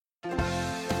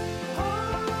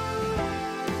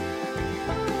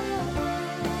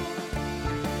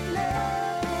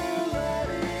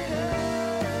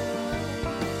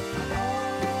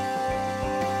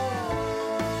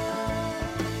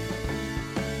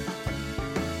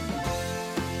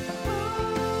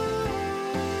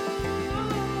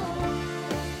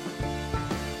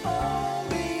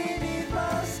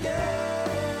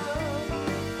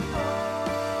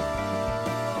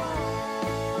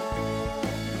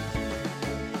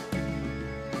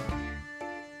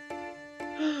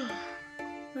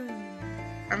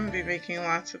I'm gonna be making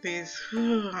lots of these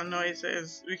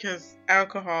noises because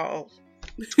alcohol,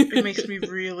 it makes me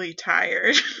really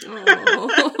tired.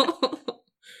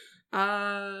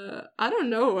 I don't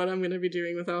know what I'm gonna be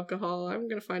doing with alcohol. I'm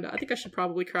gonna find out. I think I should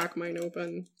probably crack mine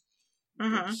open.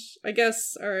 Which, I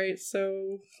guess, alright,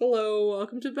 so, hello,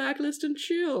 welcome to Backlist and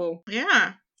Chill.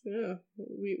 Yeah. Yeah,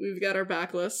 we've got our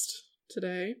backlist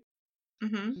today.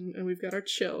 And we've got our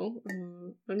chill.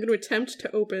 I'm going to attempt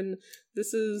to open.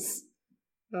 This is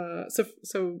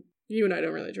so you and I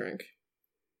don't really drink.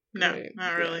 No, right?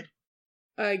 not really.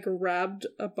 I grabbed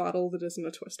a bottle that isn't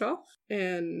a twist off,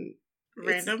 and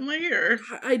randomly, or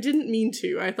I didn't mean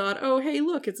to. I thought, oh hey,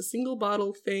 look, it's a single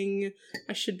bottle thing.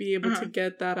 I should be able to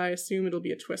get that. I assume it'll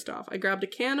be a twist off. I grabbed a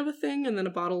can of a thing and then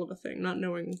a bottle of a thing, not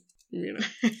knowing. You know.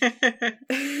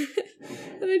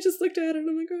 And I just looked at it and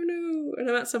I'm like, oh no. And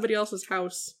I'm at somebody else's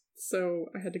house, so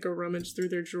I had to go rummage through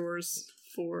their drawers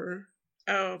for...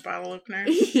 Oh, bottle opener?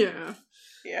 Yeah.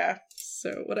 Yeah.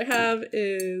 So what I have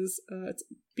is, it's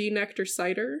Bee Nectar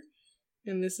Cider,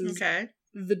 and this is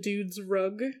The Dude's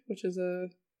Rug, which is a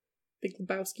Big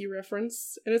Lebowski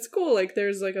reference. And it's cool, like,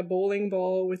 there's, like, a bowling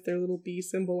ball with their little bee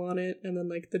symbol on it, and then,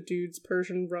 like, the dude's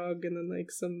Persian rug, and then, like,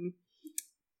 some...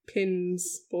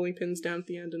 bowling pins down at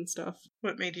the end and stuff.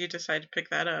 What made you decide to pick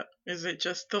that up? Is it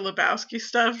just the Lebowski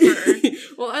stuff? Or?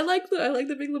 Well, I like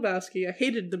the Big Lebowski. I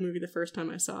hated the movie the first time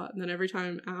I saw it, and then every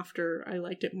time after I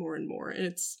liked it more and more, and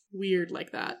it's weird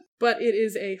like that. But it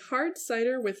is a hard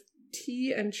cider with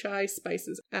tea and chai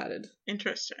spices added.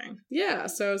 Interesting. Yeah,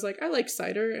 so I was like, I like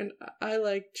cider and I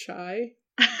like chai.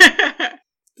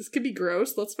 This could be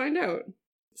gross. Let's find out.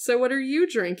 So what are you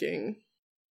drinking?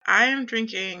 I am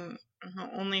drinking the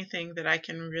only thing that I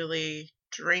can really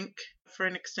drink for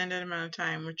an extended amount of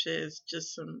time, which is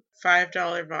just some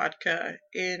 $5 vodka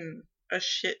in a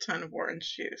shit ton of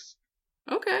orange juice.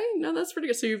 Okay, no, that's pretty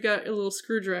good. So you've got a little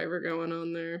screwdriver going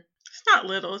on there. It's not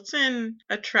little, it's in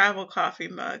a travel coffee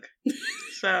mug.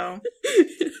 So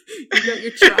you got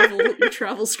your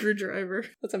travel screwdriver.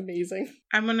 That's amazing.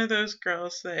 I'm one of those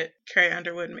girls that Carrie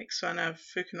Underwood makes fun of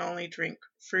who can only drink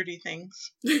fruity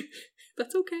things.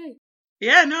 That's okay.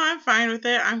 Yeah, no, I'm fine with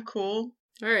it. I'm cool.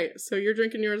 Alright, so you're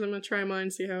drinking yours. I'm gonna try mine,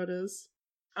 see how it is.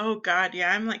 Oh god,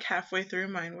 yeah, I'm like halfway through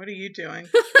mine. What are you doing?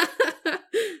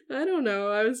 I don't know.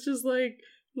 I was just like,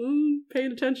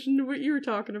 paying attention to what you were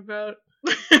talking about.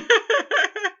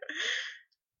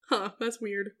 Huh, that's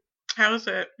weird. How is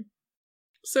it?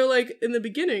 So, like, in the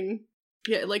beginning,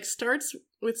 yeah, it, like, starts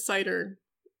with cider,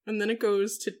 and then it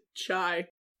goes to chai.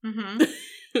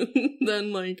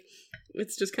 Then, like...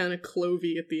 It's just kind of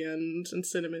clovey at the end and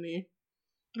cinnamony.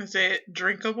 Is it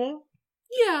drinkable?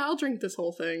 Yeah, I'll drink this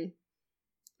whole thing.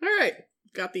 Alright,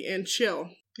 got the and chill.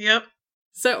 Yep.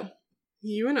 So,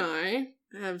 you and I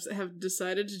have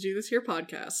decided to do this here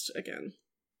podcast again.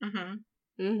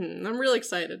 I'm really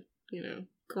excited,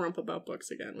 grump about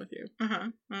books again with you.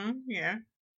 Yeah.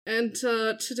 And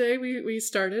today we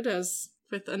started as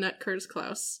with Annette Curtis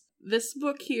Klaus. This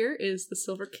book here is The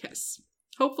Silver Kiss.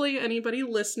 Hopefully anybody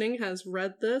listening has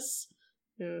read this.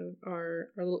 Our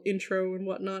little intro and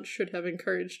whatnot should have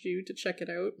encouraged you to check it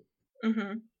out.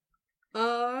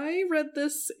 I read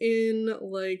this in,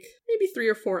 like, maybe 3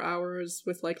 or 4 hours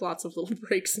with, like, lots of little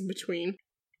breaks in between.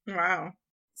 Wow.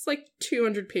 It's like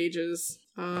 200 pages.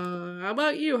 How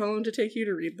about you? How long did it take you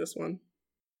to read this one?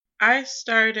 I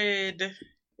started,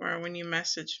 or when you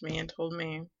messaged me and told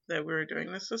me that we were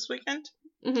doing this weekend.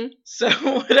 So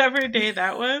whatever day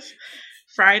that was...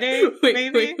 Friday,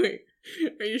 maybe? Wait.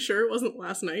 Are you sure it wasn't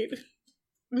last night?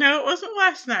 No, it wasn't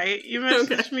last night. You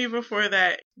messaged me before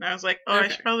that, and I was like, I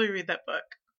should probably read that book.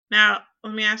 Now,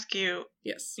 let me ask you.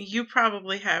 Yes. You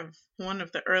probably have one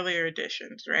of the earlier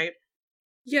editions, right?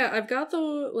 Yeah, I've got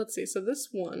let's see, so this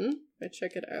one, if I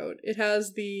check it out, it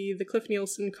has the Cliff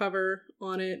Nielsen cover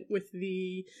on it with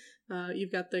the,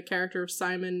 you've got the character of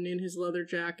Simon in his leather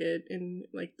jacket and,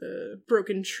 like, the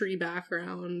broken tree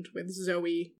background with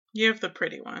Zoe. You have the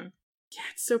pretty one. Yeah,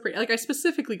 it's so pretty. Like, I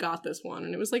specifically got this one,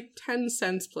 and it was like 10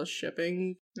 cents plus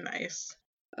shipping. Nice.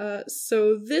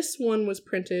 So this one was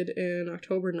printed in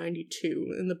October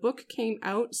 92, and the book came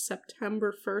out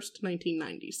September 1st,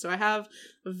 1990. So I have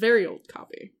a very old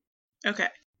copy. Okay.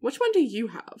 Which one do you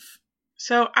have?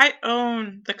 So I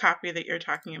own the copy that you're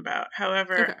talking about.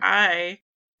 However, I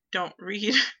don't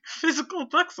read physical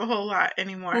books a whole lot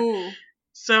anymore. Ooh.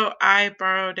 So I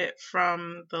borrowed it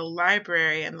from the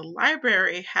library, and the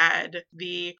library had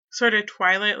the sort of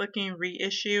Twilight-looking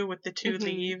reissue with the 2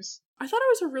 leaves. I thought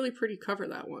it was a really pretty cover,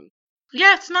 that one.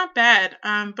 Yeah, it's not bad.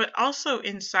 But also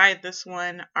inside this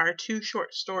one are 2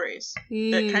 short stories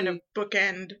that kind of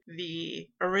bookend the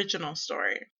original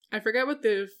story. I forget what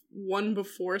the one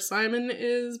before Simon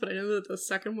is, but I know that the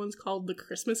second one's called The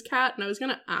Christmas Cat, and I was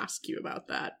going to ask you about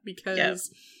that,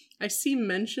 because I see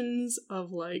mentions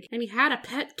of, like, and he had a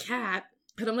pet cat,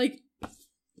 and I'm like,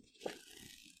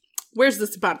 where's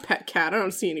this about pet cat? I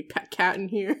don't see any pet cat in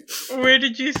here. Where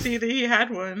did you see that he had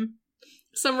one?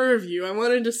 Summer review. I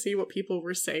wanted to see what people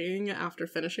were saying after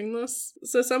finishing this.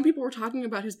 So some people were talking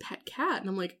about his pet cat, and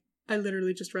I'm like, I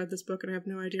literally just read this book and I have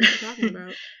no idea what you're talking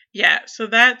about. Yeah, so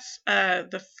that's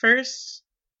the first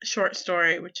short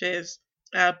story, which is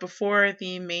before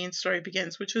the main story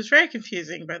begins, which was very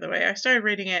confusing, by the way. I started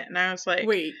reading it and I was like...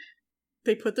 Wait,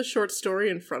 they put the short story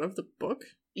in front of the book?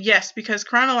 Yes, because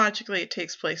chronologically it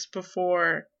takes place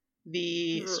before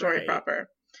the story proper.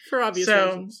 For obvious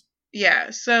reasons. Yeah,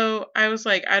 so I was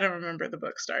like, I don't remember the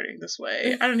book starting this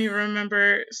way. I don't even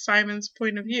remember Simon's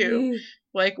point of view.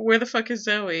 Like, where the fuck is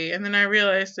Zoe? And then I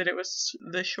realized that it was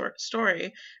the short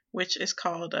story, which is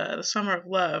called The Summer of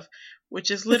Love, which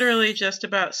is literally just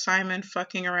about Simon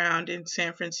fucking around in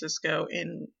San Francisco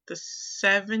in the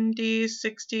 70s,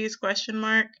 60s, question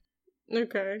mark.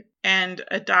 Okay. And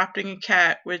adopting a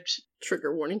cat, which...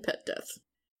 Trigger warning, pet death.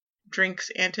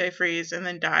 Drinks antifreeze and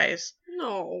then dies.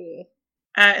 No.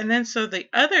 And then so the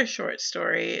other short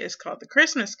story is called The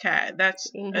Christmas Cat.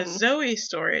 That's a Zoe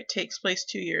story. It takes place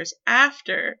 2 years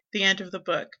after the end of the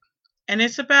book. And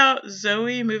it's about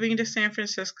Zoe moving to San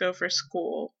Francisco for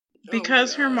school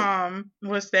because her mom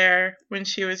was there when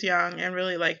she was young and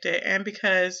really liked it. And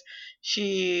because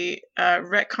she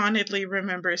retconnedly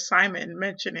remembers Simon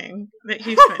mentioning that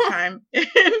he spent time in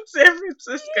San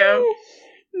Francisco.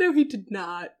 No, he did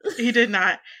not. He did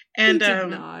not. And he did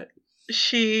not.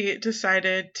 She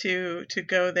decided to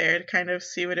go there to kind of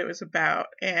see what it was about.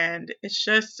 And it's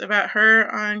just about her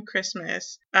on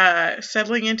Christmas,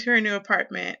 settling into her new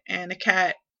apartment, and a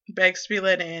cat begs to be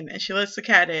let in, and she lets the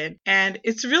cat in. And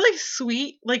it's really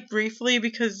sweet, like, briefly,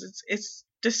 because it's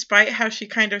despite how she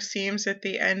kind of seems at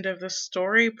the end of the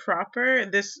story proper,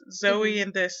 this Zoe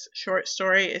in this short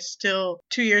story is still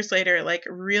 2 years later, like,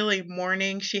 really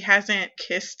mourning. She hasn't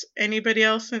kissed anybody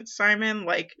else since Simon.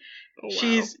 Like,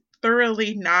 she's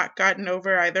thoroughly not gotten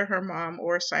over either her mom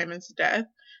or Simon's death.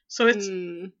 So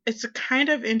it's a kind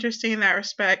of interesting in that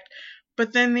respect.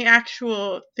 But then the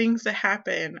actual things that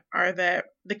happen are that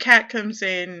the cat comes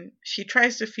in, she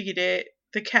tries to feed it,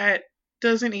 the cat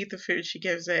doesn't eat the food she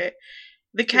gives it.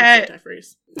 The cat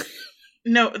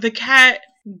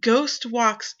ghost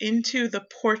walks into the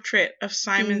portrait of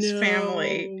Simon's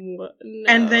family.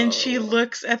 And then she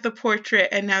looks at the portrait,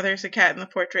 and now there's a cat in the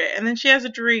portrait. And then she has a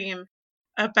dream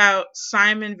about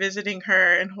Simon visiting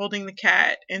her and holding the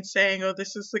cat and saying, oh,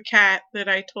 this is the cat that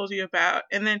I told you about.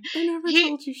 And then I never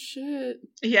told you shit.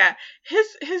 Yeah.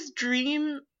 His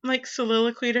dream, like,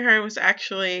 soliloquy to her was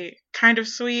actually kind of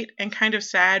sweet and kind of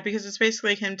sad, because it's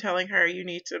basically him telling her, you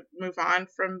need to move on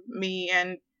from me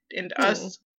and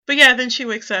us. But yeah, then she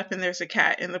wakes up and there's a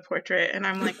cat in the portrait, and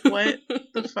I'm like, what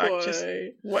the fuck? Just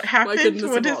what happened? My goodness,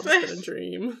 what is this? Been a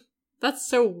dream. That's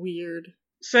so weird.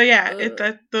 So yeah,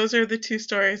 those are the two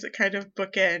stories that kind of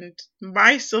bookend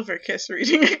my Silver Kiss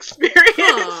reading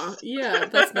experience. Yeah,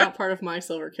 that's not part of my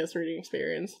Silver Kiss reading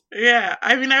experience. Yeah,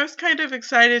 I mean, I was kind of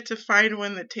excited to find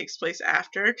one that takes place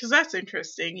after, because that's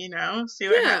interesting, you know, see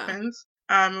what happens.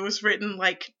 It was written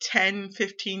like 10,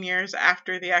 15 years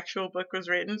after the actual book was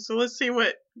written, so let's see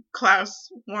what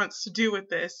Klaus wants to do with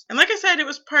this. And like I said,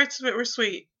 parts of it were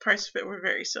sweet, parts of it were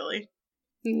very silly.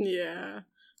 Yeah.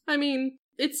 I mean,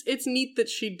 it's neat that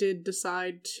she did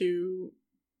decide to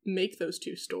make those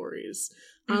two stories.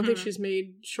 I don't think she's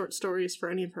made short stories for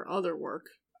any of her other work.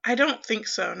 I don't think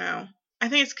so, no. I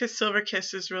think it's because Silver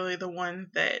Kiss is really the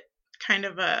one that kind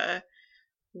of a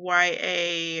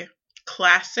YA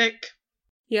classic.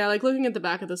 Yeah, like looking at the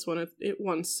back of this one, it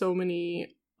won so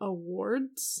many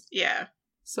awards. Yeah.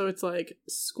 So it's like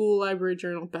School Library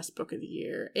Journal Best Book of the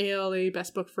Year, ALA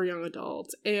Best Book for Young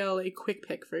Adults, ALA Quick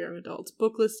Pick for Young Adults,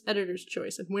 Booklist Editor's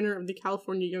Choice, and winner of the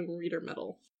California Young Reader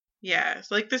Medal. Yeah,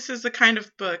 so like this is the kind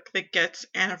of book that gets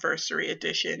anniversary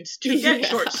editions to get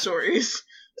short stories.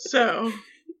 So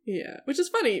yeah, which is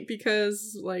funny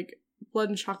because like Blood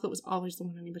and Chocolate was always the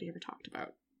one anybody ever talked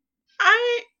about.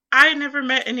 I never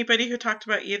met anybody who talked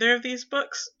about either of these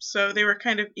books, so they were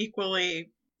kind of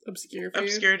equally obscure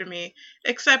to me,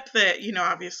 except that, you know,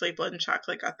 obviously Blood and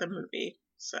Chocolate got the movie,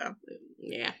 so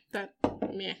we'll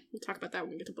talk about that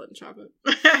when we get to Blood and Chocolate.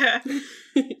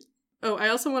 Oh, I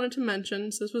also wanted to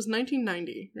mention, so this was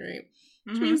 1990, right?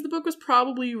 Which means the book was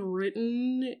probably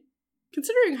written,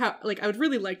 considering how, like, I would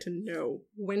really like to know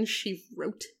when she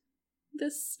wrote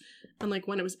this and, like,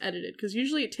 when it was edited, because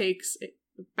usually it takes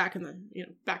back in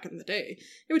the day,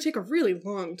 it would take a really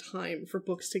long time for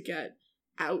books to get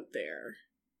out there.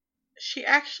 She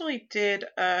actually did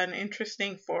an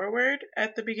interesting foreword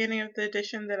at the beginning of the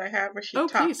edition that I have, where she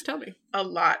talked please tell me a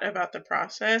lot about the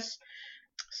process.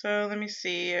 So let me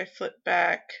see. I flip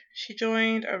back. She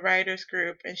joined a writers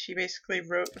group, and she basically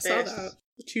wrote this. I saw that.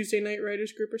 The Tuesday Night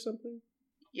Writers Group or something?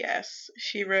 Yes,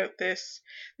 she wrote this.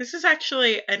 This is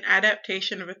actually an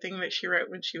adaptation of a thing that she wrote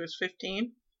when she was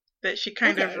 15, that she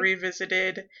kind of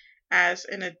revisited as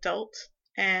an adult.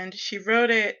 And she wrote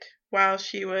it while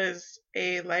she was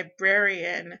a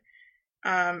librarian.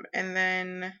 And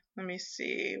then, let me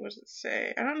see, what does it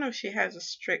say? I don't know if she has a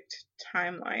strict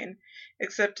timeline,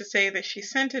 except to say that she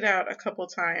sent it out a couple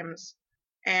times,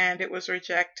 and it was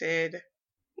rejected. Okay.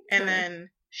 And then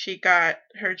she got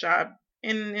her job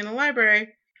in a library,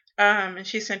 and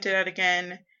she sent it out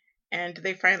again, and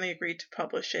they finally agreed to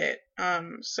publish it.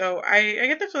 So I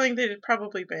get the feeling that it had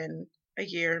probably been a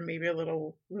year, maybe a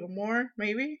little more,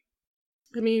 maybe.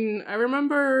 I mean, I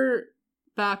remember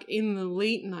back in the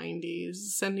late 90s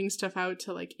sending stuff out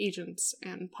to like agents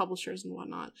and publishers and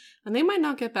whatnot, and they might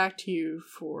not get back to you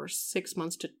for 6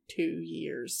 months to 2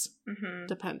 years,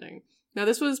 depending. Now,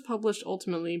 this was published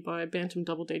ultimately by Bantam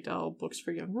Doubleday Dell Books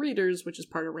for Young Readers, which is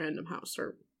part of Random House,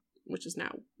 or which is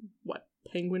now,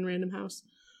 Penguin Random House?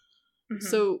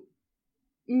 So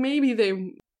maybe they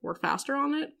were faster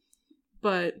on it,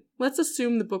 but let's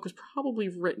assume the book was probably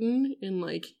written in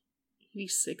like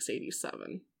 86,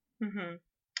 87.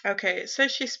 Okay, it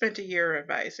says she spent a year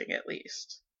revising at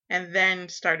least, and then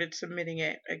started submitting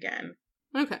it again.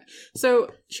 Okay,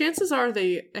 so chances are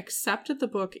they accepted the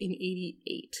book in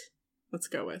 88. Let's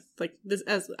go with, like, this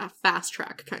as a fast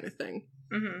track kind of thing.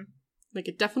 Like,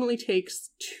 it definitely takes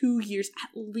 2 years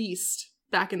at least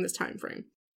back in this time frame.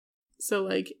 So,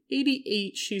 like,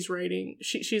 88, she's writing,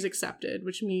 she's accepted,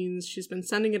 which means she's been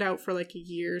sending it out for, like, a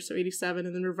year, so 87,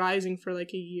 and then revising for,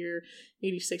 like, a year,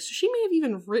 86. So she may have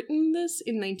even written this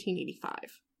in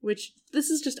 1985, which, this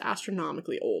is just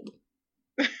astronomically old.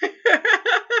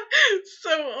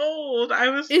 So old. I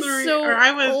was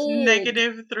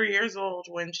negative 3 years old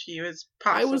when she was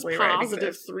possibly writing this. I was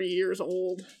positive 3 years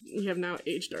old. We have now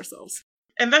aged ourselves.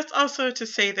 And that's also to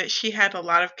say that she had a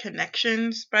lot of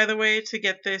connections, by the way, to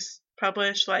get this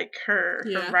published. Like her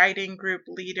writing group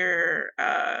leader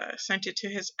sent it to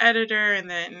his editor, and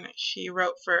then she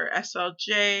wrote for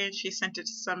SLJ, and she sent it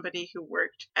to somebody who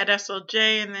worked at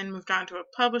SLJ and then moved on to a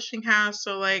publishing house.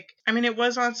 So, like, I mean, it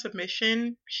was on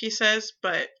submission, she says,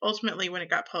 but ultimately when it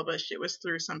got published, it was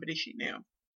through somebody she knew.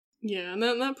 Yeah, and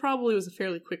that probably was a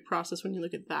fairly quick process when you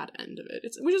look at that end of it.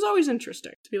 Which is always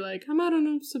interesting, to be like, I'm out on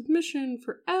a submission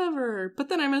forever. But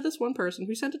then I met this one person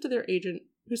who sent it to their agent,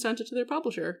 who sent it to their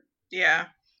publisher. Yeah.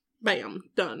 Bam.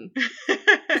 Done.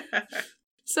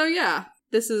 So yeah,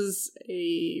 this is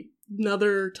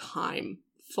another time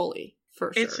fully,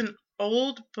 for sure. It's an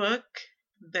old book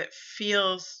that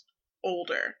feels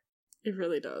older. It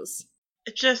really does.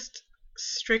 It just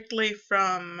strictly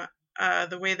from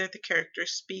the way that the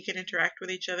characters speak and interact with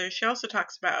each other. She also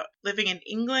talks about living in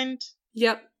England.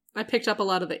 Yep. I picked up a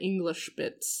lot of the English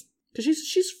bits. Because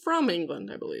she's from England,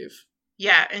 I believe.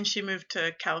 Yeah, and she moved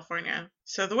to California.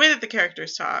 So the way that the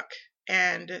characters talk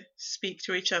and speak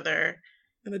to each other.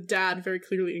 And the dad, very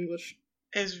clearly English.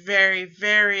 Is very,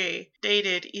 very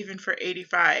dated, even for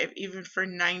 85, even for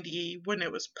 90 when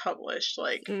it was published.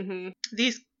 Like,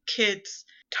 these kids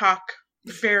talk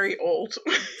very old.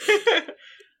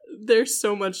 There's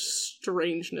so much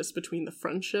strangeness between the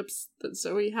friendships that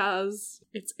Zoe has.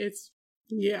 It's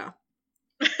yeah.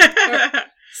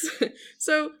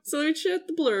 So let me chat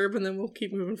the blurb and then we'll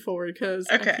keep moving forward because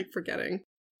I keep forgetting.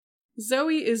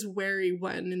 Zoe is wary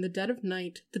when, in the dead of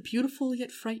night, the beautiful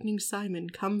yet frightening Simon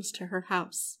comes to her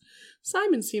house.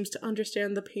 Simon seems to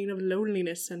understand the pain of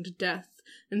loneliness and death,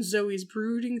 and Zoe's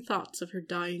brooding thoughts of her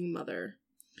dying mother.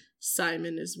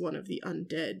 Simon is one of the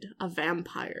undead, a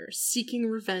vampire, seeking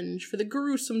revenge for the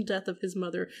gruesome death of his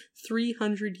mother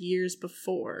 300 years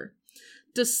before.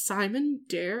 Does Simon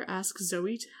dare ask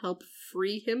Zoe to help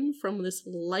free him from this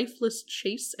lifeless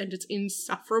chase and its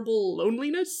insufferable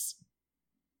loneliness?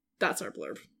 That's our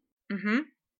blurb.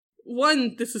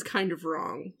 One, this is kind of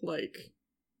wrong. Like,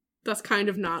 that's kind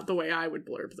of not the way I would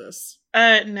blurb this.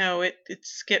 No, it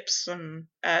skips some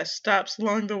stops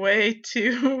along the way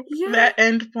to that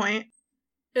end point.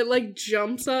 It, like,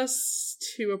 jumps us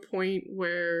to a point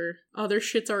where other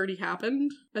shit's already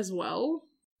happened as well.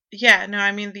 Yeah, no,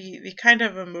 I mean, the kind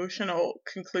of emotional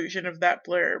conclusion of that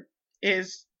blurb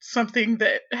is something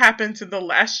that happens in the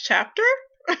last chapter.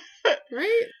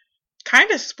 Right?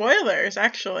 Kind of spoilers,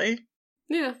 actually.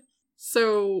 Yeah.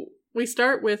 So we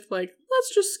start with, like,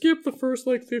 let's just skip the first,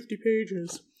 50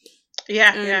 pages.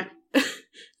 Yeah.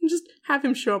 And just have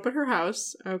him show up at her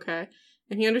house, okay?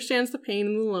 And he understands the pain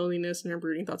and the loneliness and her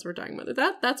brooding thoughts of her dying mother.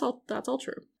 That's all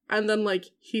true. And then,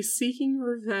 he's seeking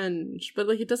revenge, but,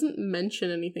 he doesn't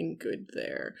mention anything good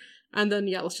there. And then,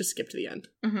 let's just skip to the end.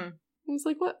 Mm-hmm. I was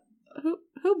like, what? Who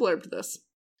blurbed this?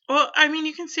 Well, I mean,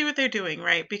 you can see what they're doing,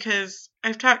 right? Because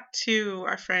I've talked to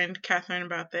our friend Catherine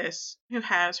about this, who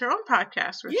has her own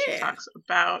podcast where she talks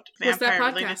about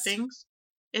vampire-related things.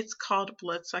 It's called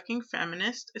Bloodsucking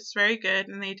Feminist. It's very good,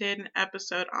 and they did an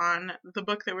episode on the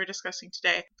book that we're discussing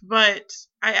today. But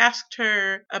I asked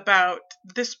her about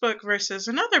this book versus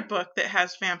another book that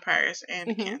has vampires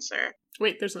and cancer.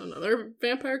 Wait, there's another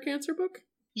vampire cancer book?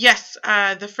 Yes,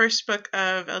 the first book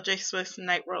of L.J. Smith's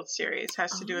Night World series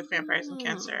has to do with vampires and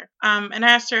cancer. And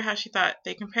I asked her how she thought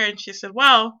they compared, and she said,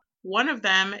 well, one of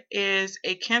them is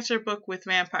a cancer book with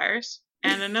vampires,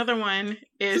 and another one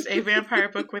is a vampire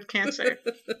book with cancer.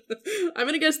 I'm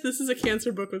gonna guess this is a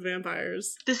cancer book with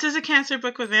vampires. This is a cancer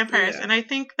book with vampires, and I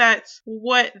think that's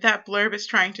what that blurb is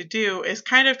trying to do, is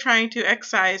kind of trying to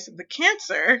excise the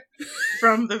cancer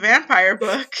from the vampire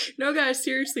book. No, guys,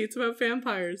 seriously, it's about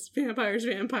vampires. Vampires.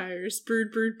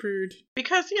 Brood.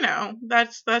 Because,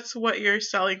 that's what your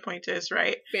selling point is,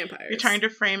 right? Vampires. You're trying to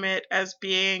frame it as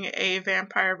being a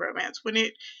vampire romance, when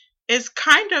it is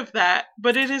kind of that,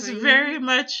 but it is very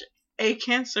much a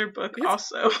cancer book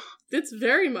also. It's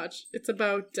very much. It's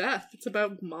about death. It's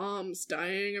about moms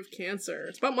dying of cancer.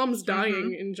 It's about moms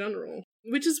dying in general.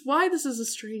 Which is why this is a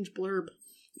strange blurb.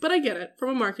 But I get it. From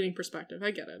a marketing perspective,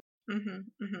 I get it.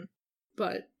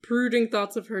 But brooding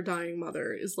thoughts of her dying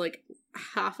mother is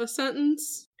half a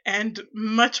sentence. And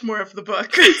much more of the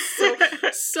book.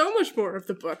 so much more of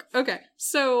the book. Okay,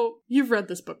 so you've read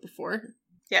this book before.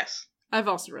 Yes. I've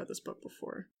also read this book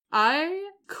before.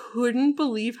 I couldn't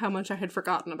believe how much I had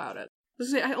forgotten about it.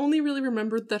 I only really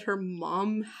remembered that her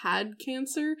mom had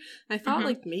cancer. I thought,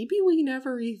 maybe we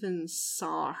never even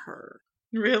saw her.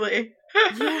 Really?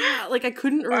 Yeah, I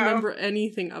couldn't remember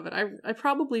anything of it. I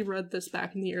probably read this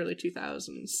back in the early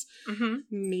 2000s.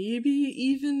 Maybe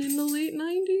even in the late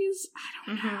 90s? I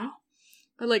don't know.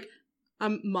 But,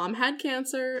 mom had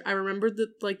cancer. I remembered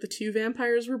that, the two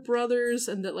vampires were brothers,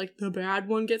 and that, the bad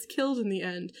one gets killed in the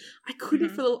end. I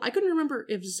couldn't remember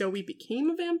if Zoe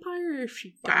became a vampire, if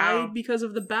she died because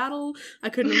of the battle. I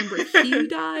couldn't remember if he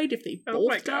died, if they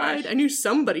both died. I knew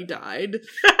somebody died.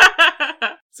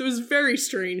 So it was very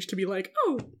strange to be the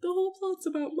whole plot's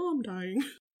about mom dying.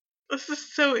 This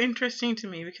is so interesting to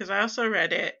me, because I also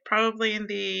read it probably in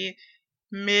the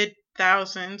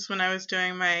mid-thousands when I was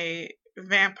doing my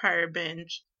vampire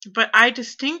binge, but I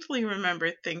distinctly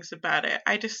remember things about it.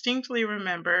 I distinctly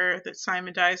remember that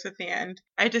Simon dies at the end.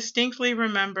 I distinctly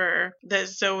remember that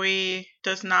Zoe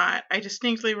does not. I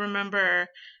distinctly remember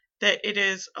that it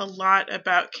is a lot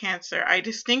about cancer. I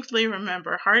distinctly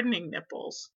remember hardening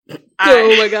nipples.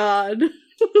 Oh my god.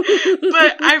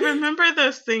 But I remember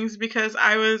those things because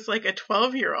I was a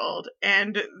 12-year-old,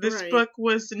 and this book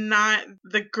was not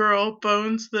the Girl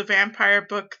Bones the Vampire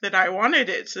book that I wanted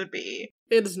it to be.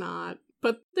 It's not.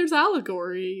 But there's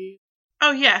allegory.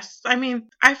 Oh, yes. I mean,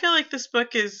 I feel like this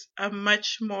book is a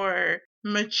much more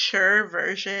mature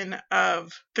version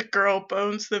of the Girl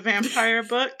Bones the Vampire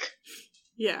book.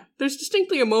 Yeah, there's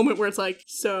distinctly a moment where it's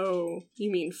so, you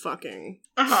mean fucking.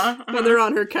 When they're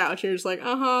on her couch, you're just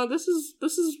this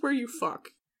is where you fuck.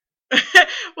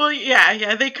 Well,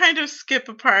 yeah, they kind of skip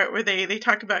a part where they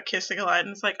talk about kissing a lot,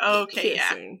 and it's okay,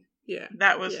 kissing. Yeah.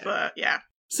 That was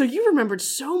So you remembered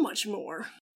so much more.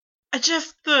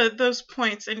 Just those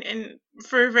points, and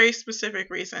for very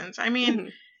specific reasons. I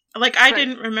mean, I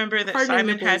didn't remember that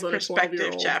Simon had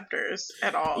perspective chapters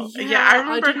at all. Yeah, I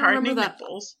remembered hardening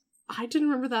nipples. I didn't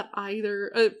remember that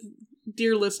either.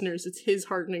 Dear listeners, it's his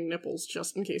hardening nipples,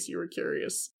 just in case you were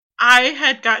curious. I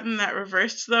had gotten that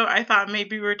reversed, though. I thought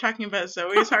maybe we were talking about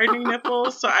Zoe's hardening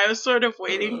nipples, so I was sort of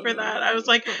waiting for that. I was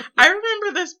I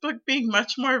remember this book being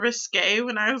much more risque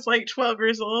when I was 12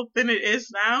 years old than it is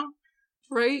now.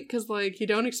 Right? Because, you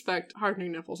don't expect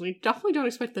hardening nipples, and you definitely don't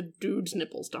expect the dude's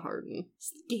nipples to harden.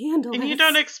 Scandalous. And you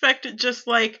don't expect it just,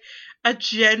 a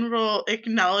general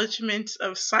acknowledgement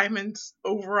of Simon's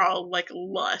overall,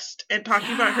 lust, and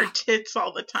talking about her tits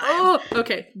all the time. Oh,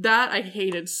 okay. That I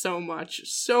hated so much.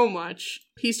 So much.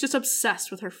 He's just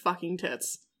obsessed with her fucking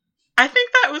tits. I think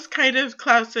that was kind of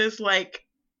Klaus's,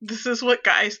 this is what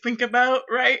guys think about,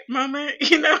 right, moment?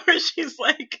 Where she's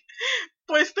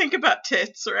boys think about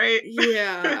tits, right?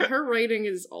 Yeah, her writing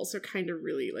is also kind of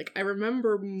really, I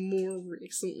remember more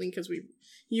recently, because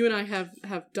you and I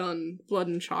have done Blood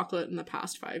and Chocolate in the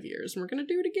past 5 years, and we're gonna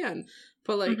do it again.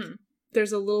 But,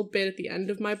 There's a little bit at the end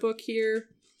of my book here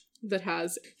that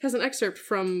has an excerpt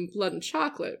from Blood and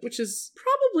Chocolate, which is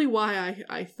probably why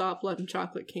I thought Blood and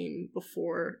Chocolate came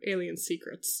before Alien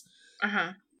Secrets.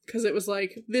 Uh-huh. Because it was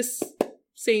like this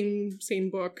same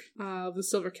book, The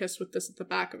Silver Kiss, with this at the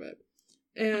back of it.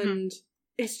 And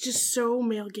it's just so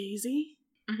male-gazy,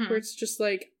 where it's just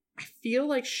like, I feel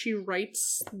like she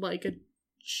writes like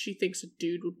she thinks a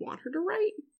dude would want her to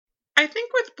write. I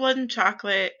think with Blood and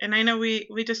Chocolate, and I know we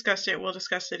discussed it, we'll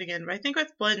discuss it again, but I think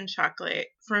with Blood and Chocolate,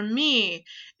 for me,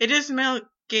 it is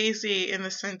male-gazy in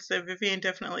the sense that Vivian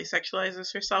definitely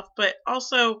sexualizes herself, but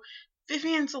also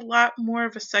Vivian's a lot more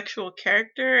of a sexual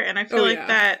character, and I feel like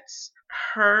that's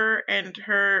her and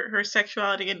her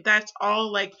sexuality, and that's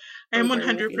all, like, I'm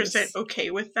 100% okay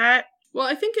with that. Well,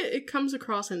 I think it comes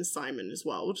across in Simon as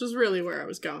well, which is really where I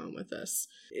was going with this,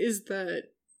 is that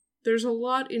there's a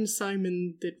lot in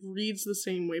Simon that reads the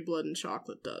same way Blood and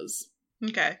Chocolate does.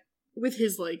 Okay. With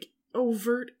his, like,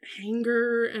 overt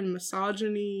anger and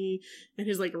misogyny and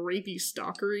his, like, rapey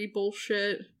stalkery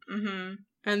bullshit. Mm-hmm.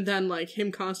 And then, like,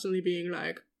 him constantly being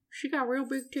like, she got real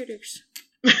big titties.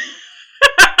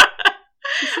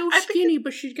 She's so skinny,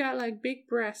 but she's got, like, big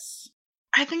breasts.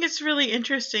 I think it's really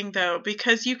interesting, though,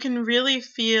 because you can really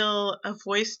feel a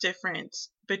voice difference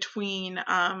between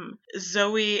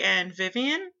Zoe and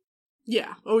Vivian.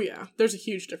 Yeah. Oh, yeah. There's a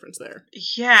huge difference there.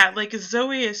 Yeah, like,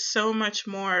 Zoe is so much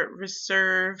more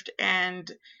reserved and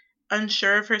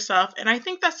unsure of herself. And I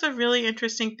think that's a really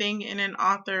interesting thing in an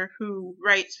author who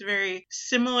writes very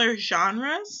similar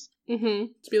genres. Mm-hmm.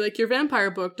 To be like, your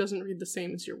vampire book doesn't read the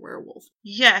same as your werewolf.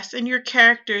 Yes, and your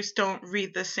characters don't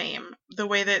read the same the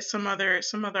way that some other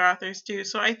authors do.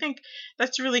 So I think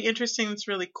that's really interesting. It's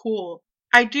really cool.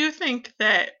 I do think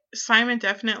that Simon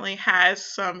definitely has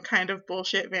some kind of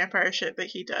bullshit vampire shit that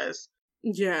he does.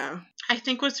 Yeah. I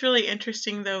think what's really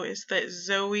interesting, though, is that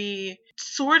Zoe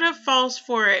sort of falls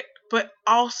for it, but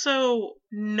also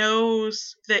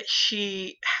knows that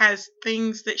she has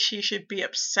things that she should be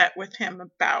upset with him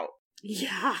about.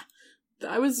 Yeah.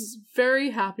 I was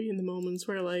very happy in the moments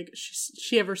where, like,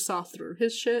 she ever saw through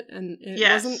his shit, and it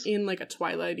wasn't in, like, a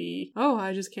Twilight-y, oh,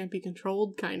 I just can't be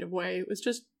controlled kind of way. It was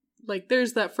just, like,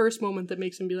 there's that first moment that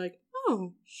makes him be like,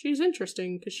 oh, she's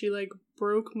interesting, because she, like,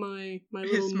 broke my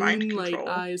little moonlight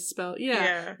eyes spell.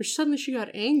 Yeah. Or suddenly she got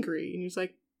angry, and he's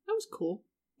like, that was cool.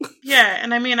 Yeah,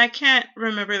 and I mean, I can't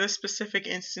remember the specific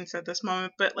instance at this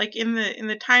moment, but, like, in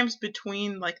the times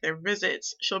between, like, their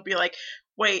visits, she'll be like,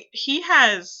 wait, he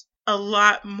has a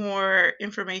lot more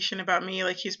information about me,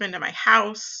 like, he's been to my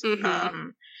house,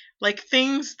 like,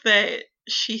 things that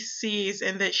she sees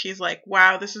and that she's like,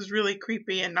 wow, this is really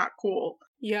creepy and not cool.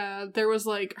 Yeah, there was,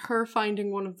 like, her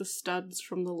finding one of the studs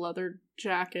from the leather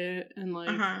jacket, and,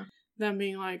 like, them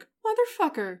being like,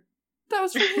 motherfucker, that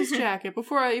was from his jacket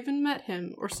before I even met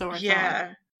him, or so I thought.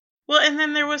 Well, and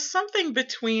then there was something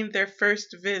between their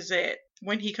first visit,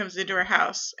 when he comes into her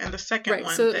house, and the second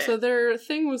one. So their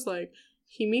thing was, like,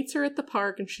 he meets her at the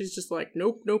park, and she's just like,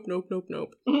 nope.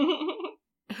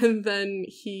 And then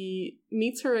he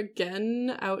meets her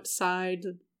again outside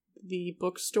the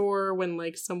bookstore when,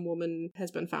 like, some woman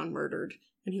has been found murdered.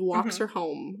 And he walks her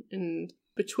home, and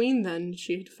between then,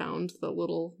 she had found the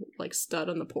little, like, stud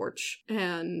on the porch.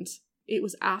 And it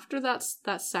was after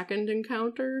that second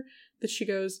encounter that she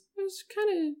goes, it was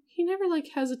kind of, he never, like,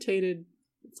 hesitated.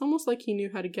 It's almost like he knew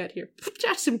how to get here.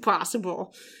 That's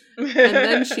impossible. And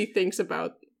then she thinks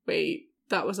about, wait,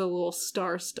 that was a little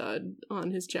star stud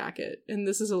on his jacket, and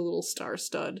this is a little star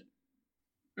stud.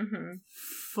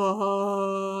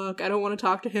 Fuck, I don't want to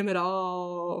talk to him at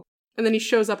all. And then he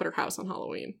shows up at her house on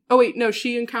Halloween. Oh wait, no,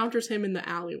 she encounters him in the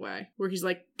alleyway, where he's,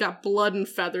 like, got blood and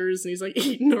feathers, and he's, like,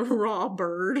 eating a raw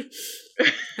bird.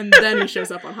 And then he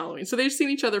shows up on Halloween. So they've seen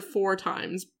each other 4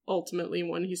 times, ultimately,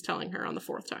 when he's telling her on the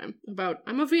 4th time about,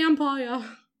 I'm a vampire.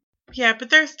 Yeah, but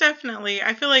there's definitely,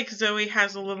 I feel like Zoe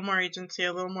has a little more agency,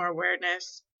 a little more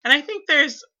awareness. And I think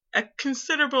there's a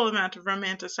considerable amount of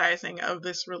romanticizing of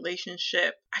this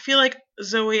relationship. I feel like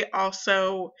Zoe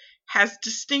also has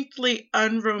distinctly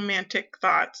unromantic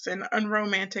thoughts and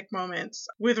unromantic moments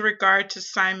with regard to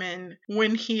Simon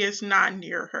when he is not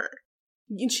near her.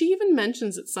 And she even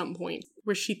mentions at some point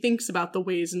where she thinks about the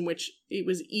ways in which it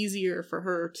was easier for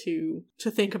her to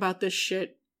think about this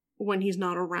shit when he's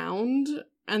not around.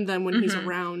 And then when he's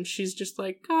around, she's just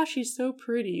like, gosh, he's so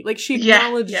pretty. Like, she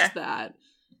acknowledges that.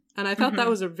 And I thought that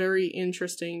was a very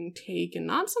interesting take, and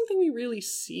not something we really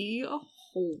see a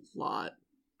whole lot.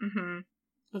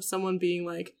 Of someone being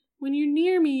like, when you're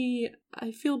near me,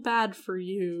 I feel bad for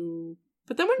you.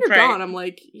 But then when you're gone, I'm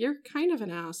like, you're kind of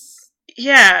an ass.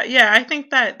 Yeah, I think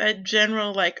that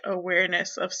general, like,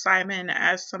 awareness of Simon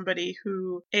as somebody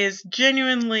who is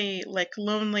genuinely, like,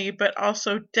 lonely, but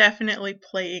also definitely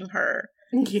playing her.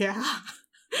 Yeah.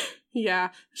 Yeah.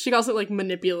 She got like,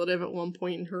 manipulative at one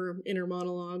point in her inner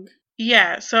monologue.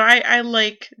 Yeah, so I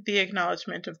like the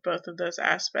acknowledgement of both of those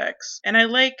aspects. And I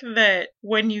like that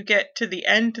when you get to the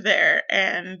end there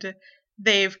and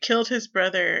they've killed his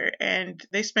brother and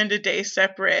they spend a day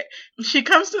separate, she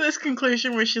comes to this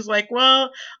conclusion where she's like,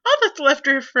 well, all that's left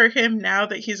for him now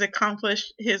that he's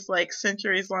accomplished his, like,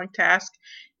 centuries long task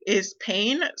is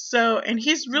pain. So, and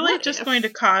he's really just going to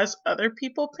cause other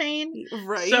people pain.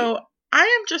 Right. So I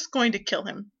am just going to kill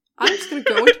him. I'm just gonna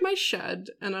go into my shed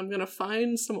and I'm gonna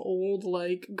find some old,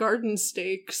 like, garden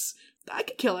stakes. I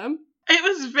could kill him. It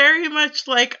was very much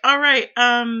like, all right,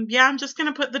 yeah, I'm just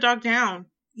gonna put the dog down.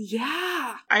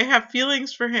 Yeah. I have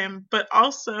feelings for him, but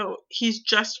also he's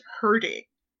just hurting.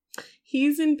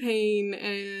 He's in pain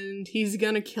and he's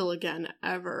gonna kill again,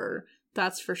 ever.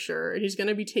 That's for sure. And he's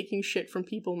gonna be taking shit from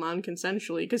people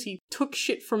non-consensually, because he took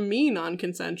shit from me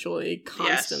non-consensually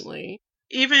constantly. Yes.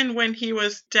 Even when he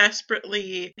was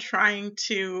desperately trying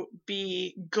to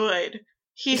be good,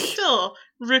 he still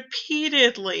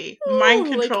repeatedly mind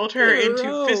controlled her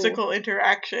into physical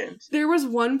interactions. There was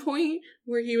one point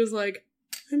where he was like,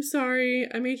 I'm sorry,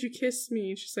 I made you kiss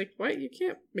me. And she's like, what? You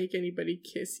can't make anybody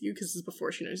kiss you, because this is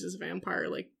before she knows he's a vampire,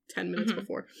 like 10 minutes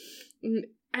before. And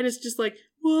it's just like,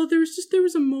 well, there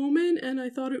was a moment and I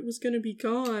thought it was going to be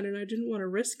gone and I didn't want to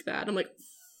risk that. I'm like,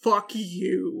 fuck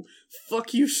you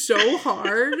so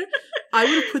hard. I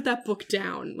would have put that book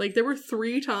down. Like, there were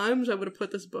 3 times I would have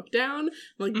put this book down.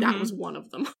 Like, that was one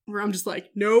of them. Where I'm just like,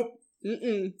 nope.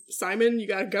 Simon, you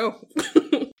gotta go.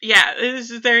 Yeah,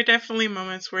 there are definitely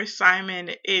moments where Simon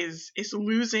is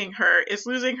losing her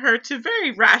to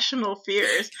very rational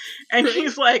fears. And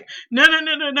he's like,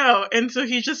 no. And so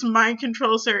he just mind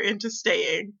controls her into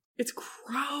staying. It's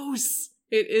gross.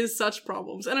 It is such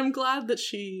problems. And I'm glad that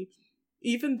she,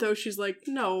 even though she's like,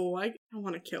 no, I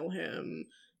want to kill him,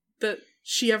 that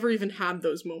she ever even had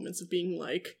those moments of being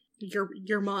like,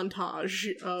 your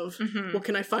montage of what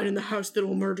can I find in the house that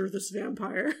will murder this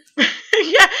vampire?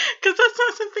 Yeah, because that's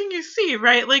not something you see,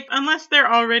 right? Like, unless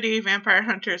they're already vampire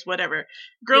hunters, whatever.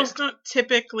 Girls don't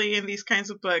typically, in these kinds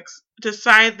of books,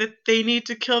 decide that they need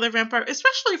to kill their vampire,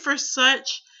 especially for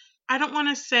such, I don't want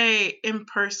to say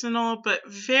impersonal, but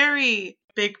very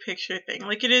big picture thing.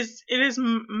 Like, it is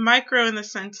micro in the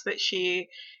sense that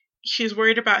she's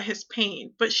worried about his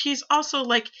pain, but she's also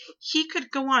like, he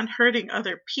could go on hurting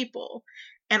other people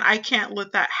and I can't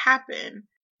let that happen.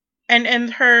 And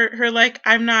her like,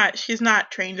 she's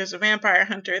not trained as a vampire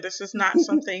hunter. This is not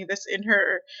something that's in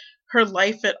her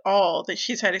life at all that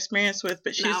she's had experience with,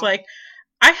 but she's like,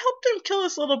 I helped him kill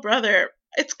his little brother.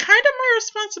 It's kind of my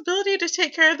responsibility to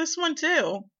take care of this one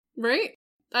too. Right?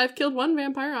 I've killed one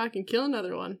vampire, I can kill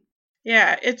another one.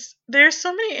 Yeah, there's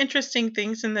so many interesting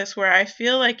things in this where I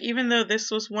feel like even though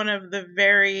this was one of the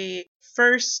very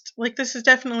first, like, this is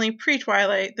definitely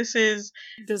pre-Twilight. This is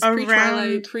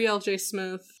pre-Twilight, pre-L.J.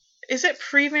 Smith. Is it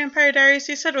pre-Vampire Diaries?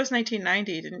 You said it was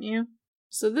 1990, didn't you?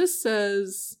 So this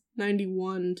says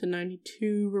 91 to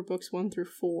 92 for books 1 through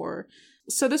 4.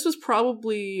 So this was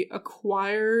probably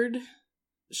acquired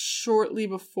shortly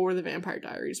before the Vampire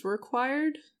Diaries were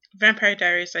acquired. Vampire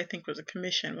Diaries, I think, was a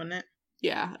commission, wasn't it?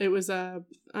 Yeah, it was I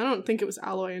don't think it was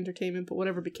Alloy Entertainment, but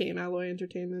whatever became Alloy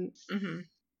Entertainment.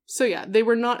 So yeah, they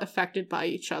were not affected by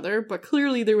each other, but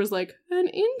clearly there was like an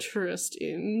interest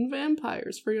in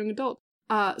vampires for young adults.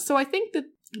 So I think that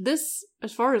this,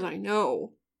 as far as I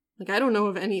know, like, I don't know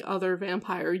of any other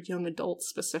vampire young adults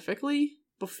specifically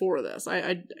before this.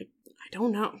 I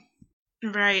don't know.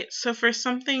 Right. So for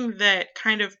something that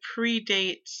kind of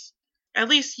predates at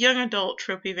least young adult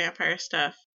tropey vampire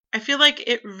stuff, I feel like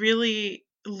it really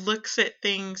looks at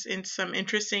things in some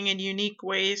interesting and unique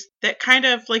ways that kind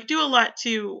of like do a lot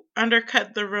to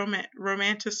undercut the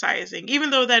romanticizing, even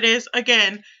though that is,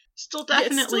 again, still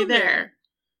definitely there.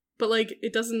 But like,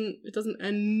 it doesn't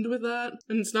end with that,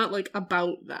 and it's not like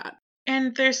about that.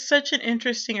 And there's such an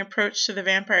interesting approach to the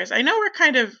vampires. I know we're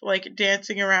kind of like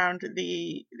dancing around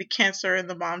the cancer and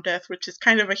the mom death, which is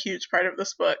kind of a huge part of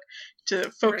this book to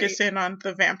focus in on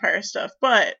the vampire stuff,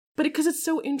 but because it's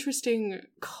so interesting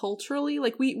culturally,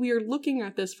 like we are looking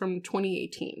at this from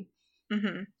 2018.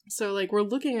 So like, we're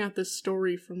looking at this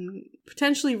story from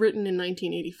potentially written in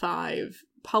 1985,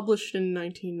 published in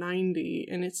 1990,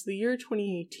 and it's the year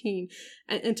 2018,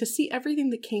 and to see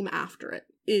everything that came after it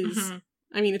is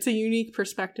I mean, it's a unique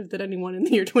perspective that anyone in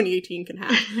the year 2018 can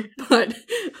have, but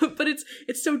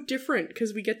it's so different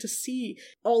because we get to see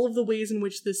all of the ways in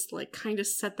which this like kind of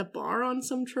set the bar on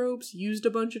some tropes, used a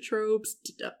bunch of tropes,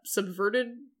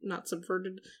 not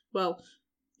subverted. Well,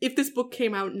 if this book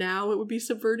came out now, it would be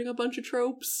subverting a bunch of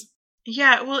tropes.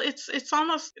 Yeah, well, it's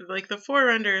almost like the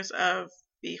forerunners of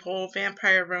the whole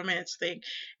vampire romance thing.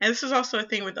 And this is also a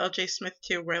thing with L.J. Smith,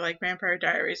 too, where, like, Vampire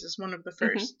Diaries is one of the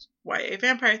first YA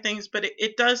vampire things, but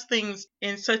it does things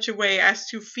in such a way as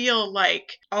to feel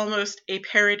like almost a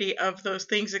parody of those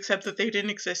things, except that they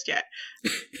didn't exist yet.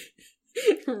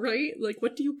 Right? Like,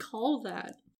 what do you call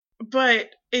that? But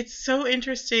it's so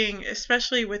interesting,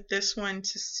 especially with this one,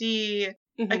 to see...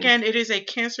 Again, it is a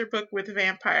Cancer book with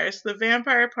vampires. The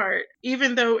vampire part,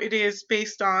 even though it is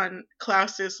based on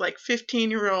Klaus's like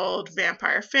 15-year-old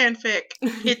vampire fanfic,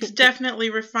 it's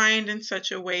definitely refined in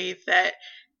such a way that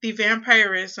the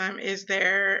vampirism is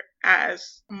there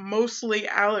as mostly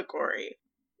allegory.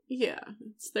 Yeah,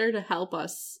 it's there to help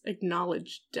us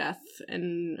acknowledge death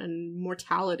and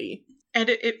mortality. And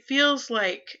it feels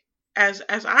like, as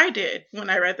I did when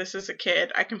I read this as a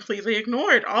kid, I completely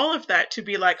ignored all of that to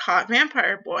be like hot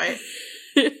vampire boy.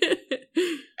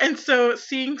 And so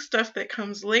seeing stuff that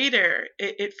comes later,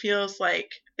 it feels like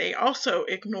they also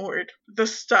ignored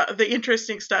the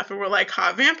interesting stuff and were like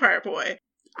hot vampire boy.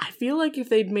 I feel like if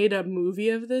they'd made a movie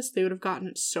of this, they would have gotten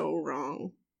it so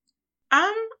wrong.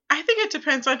 I think it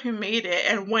depends on who made it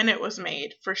and when it was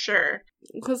made, for sure.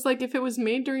 Because, like, if it was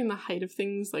made during the height of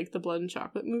things like the Blood and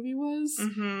Chocolate movie was,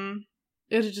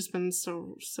 it would have just been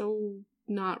so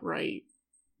not right.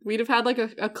 We'd have had, like,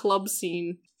 a club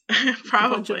scene. Probably. A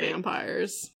bunch of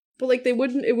vampires. But, like, it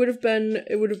would have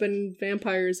been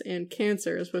vampires and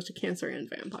cancer as opposed to cancer and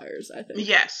vampires, I think.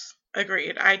 Yes.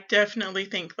 Agreed. I definitely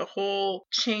think the whole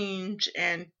change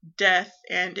and death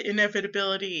and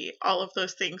inevitability, all of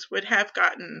those things would have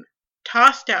gotten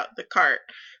tossed out the cart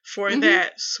for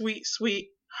that sweet,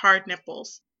 sweet hard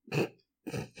nipples.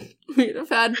 We'd have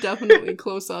had definitely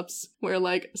close-ups where,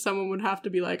 like, someone would have to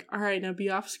be like, all right, now be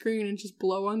off screen and just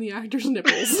blow on the actor's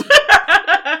nipples.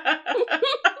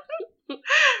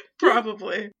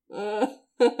 Probably.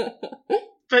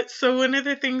 But so one of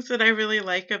the things that I really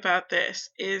like about this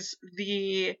is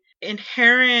the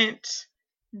inherent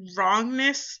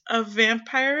wrongness of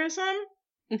vampirism,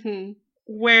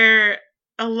 where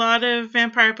a lot of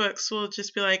vampire books will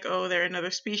just be like, oh, they're another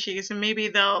species, and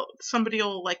maybe somebody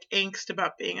will like angst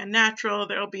about being a natural.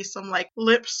 There'll be some like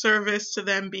lip service to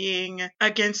them being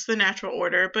against the natural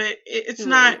order, but it's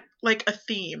not like a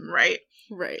theme, right?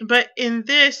 Right. But in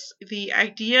this, the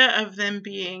idea of them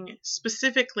being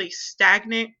specifically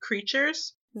stagnant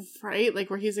creatures. Right? Like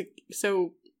where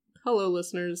hello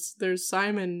listeners, there's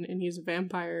Simon and he's a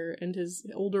vampire and his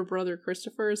older brother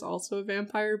Christopher is also a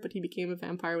vampire, but he became a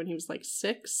vampire when he was like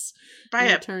 6. By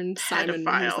a turned Simon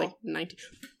when he was like 19.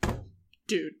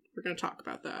 Dude, we're gonna talk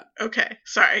about that. Okay,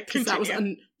 sorry,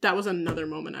 continue. That was another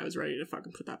moment I was ready to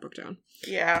fucking put that book down.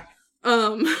 Yeah.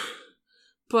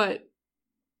 But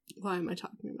why am I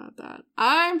talking about that?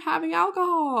 I'm having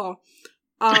alcohol!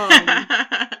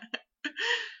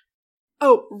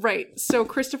 Oh, right. So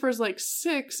Christopher's like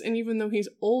 6, and even though he's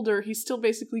older, he's still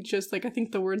basically just like, I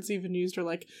think the words even used are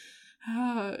like,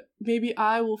 maybe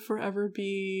I will forever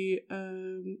be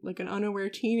like an unaware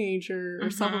teenager or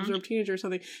self-absorbed teenager or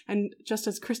something. And just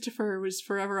as Christopher was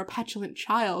forever a petulant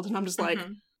child, and I'm just like,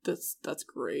 that's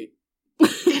great.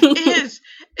 It is.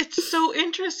 It's so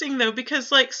interesting though,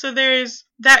 because like, so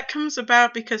that comes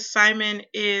about because Simon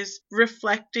is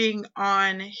reflecting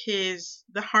on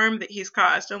the harm that he's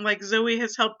caused, and like Zoe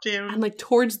has helped him. And like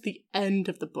towards the end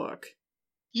of the book.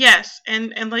 Yes,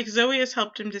 and like Zoe has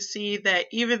helped him to see that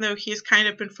even though he's kind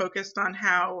of been focused on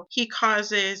how he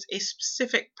causes a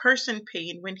specific person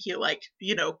pain when he like,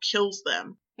 kills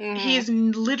them, he's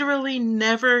literally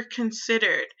never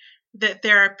considered that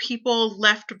there are people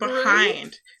left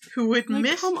behind who would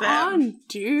miss them. Come on,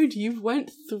 dude. You went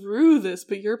through this,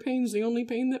 but your pain's the only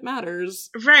pain that matters.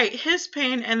 Right. His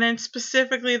pain, and then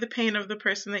specifically the pain of the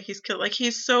person that he's killed. Like,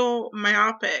 he's so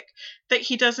myopic that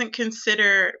he doesn't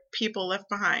consider people left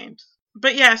behind.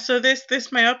 But yeah, so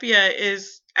this myopia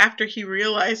is after he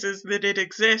realizes that it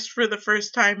exists for the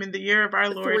first time in the year of our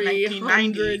Lord,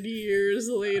 1990. Years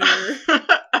later.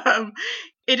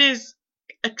 It is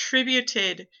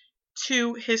attributed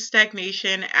to his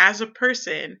stagnation as a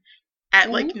person at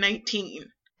like 19.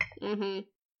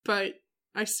 But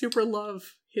I super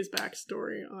love his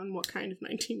backstory on what kind of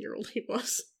 19-year-old he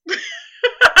was.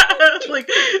 Like,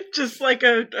 just like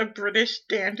a British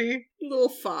dandy. Little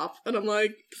fop. And I'm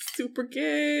like, super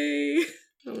gay.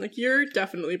 I'm like, you're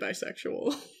definitely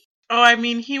bisexual. Oh, I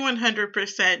mean, he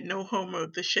 100% no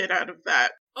homo'd the shit out of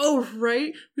that. Oh,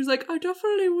 right? He's like, I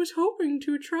definitely was hoping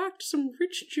to attract some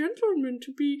rich gentleman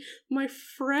to be my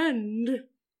friend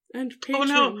and patron.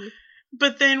 Oh, no.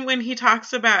 But then when he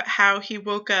talks about how he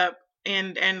woke up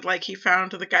and like he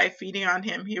found the guy feeding on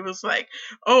him, he was like,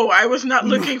 oh, I was not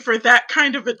looking for that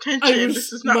kind of attention.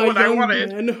 This is not what I wanted.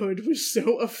 My manhood was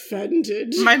so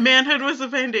offended. My manhood was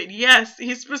offended. Yes,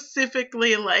 he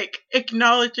specifically, like,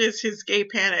 acknowledges his gay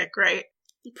panic, right?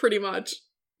 Pretty much.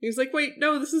 He's like, wait,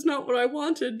 no, this is not what I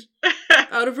wanted.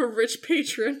 Out of a rich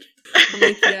patron. I'm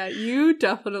like, yeah, you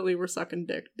definitely were sucking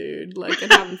dick, dude. Like,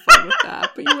 and having fun with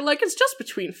that. But you were like, it's just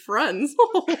between friends.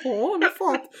 Oh, and I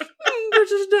thought, they're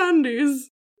just dandies.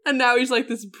 And now he's like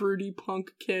this broody punk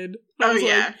kid. Oh,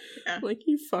 yeah. Like,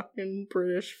 you fucking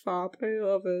British fop. I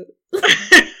love it.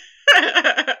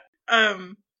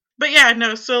 But yeah,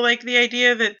 no, so, like, the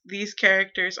idea that these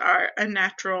characters are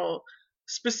unnatural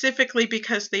specifically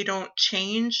because they don't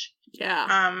change.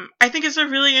 Yeah. I think it's a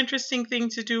really interesting thing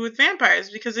to do with vampires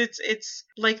because it's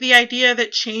like the idea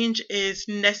that change is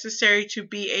necessary to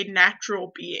be a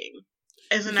natural being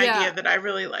is an idea that I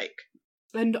really like.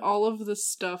 And all of the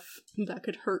stuff that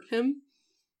could hurt him,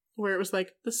 where it was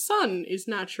like, the sun is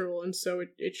natural and so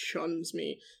it shuns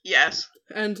me. Yes.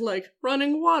 And like,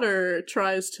 running water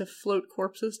tries to float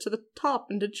corpses to the top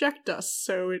and eject us,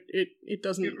 so it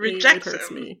doesn't it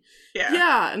hurts me. Yeah.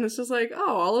 Yeah, and it's just like,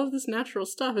 oh, all of this natural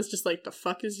stuff is just like, the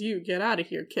fuck is you? Get out of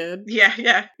here, kid.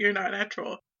 Yeah, you're not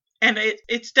natural. And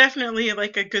it's definitely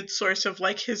like a good source of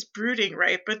like his brooding,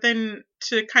 right? But then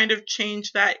to kind of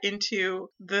change that into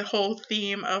the whole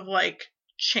theme of like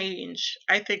change,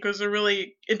 I think was a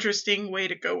really interesting way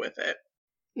to go with it.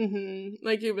 Mm-hmm.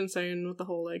 Like you've been saying with the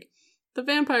whole like, the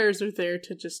vampires are there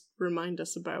to just remind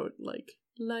us about like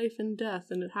life and death,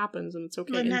 and it happens and it's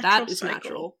okay, and that is cycle.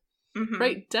 Natural. Mm-hmm.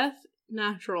 Right? Death,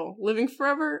 natural. Living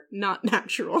forever, not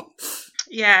natural.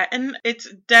 Yeah, and it's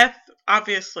death,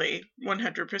 obviously,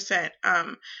 100%.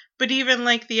 But even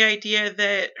like the idea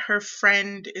that her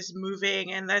friend is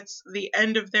moving and that's the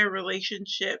end of their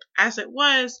relationship as it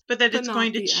was, but it's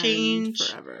going to change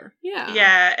forever. Yeah.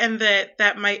 Yeah, and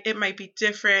that might be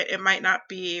different. It might not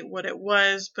be what it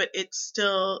was, but it's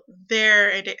still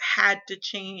there and it had to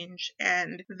change,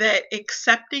 and that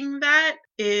accepting that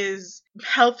is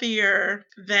healthier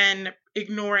than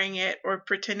ignoring it or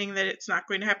pretending that it's not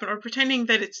going to happen or pretending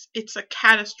that it's a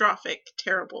catastrophic,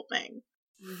 terrible thing.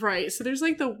 Right. So there's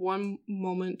like the one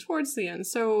moment towards the end.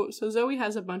 So Zoe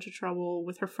has a bunch of trouble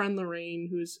with her friend Lorraine,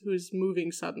 who's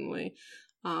moving suddenly.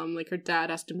 Like her dad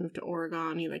has to move to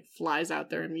Oregon. He like flies out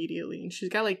there immediately, and she's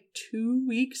got like 2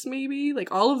 weeks maybe.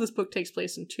 Like all of this book takes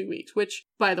place in 2 weeks, which,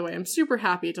 by the way, I'm super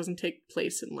happy it doesn't take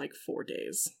place in like 4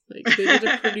 days. Like they did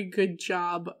a pretty good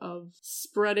job of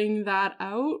spreading that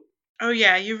out. Oh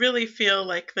yeah, you really feel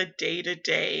like the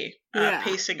day-to-day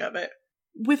pacing of it.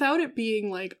 Without it being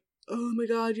like, oh my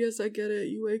god, yes, I get it.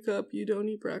 You wake up, you don't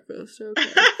eat breakfast.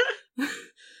 Okay.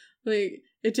 Like,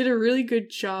 it did a really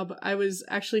good job. I was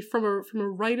actually, from a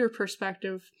writer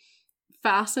perspective,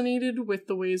 fascinated with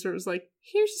the ways where it was like,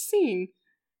 here's a scene,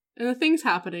 and the thing's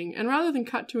happening, and rather than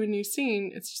cut to a new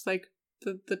scene, it's just like,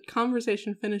 the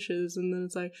conversation finishes, and then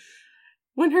it's like,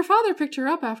 when her father picked her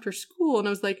up after school, and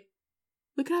I was like,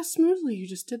 look how smoothly you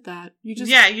just did that. You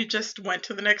just went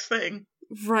to the next thing.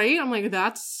 Right? I'm like,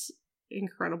 that's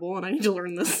incredible, and I need to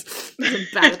learn this. I'm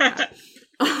bad at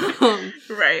that.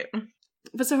 Right.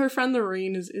 But so her friend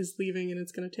Lorraine is leaving, and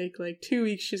it's going to take like 2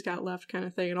 weeks she's got left kind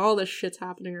of thing, and all this shit's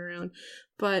happening around.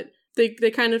 But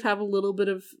they kind of have a little bit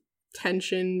of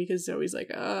tension because Zoe's like,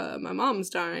 my mom's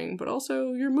dying, but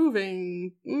also you're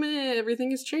moving. Meh,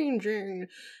 everything is changing.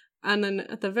 And then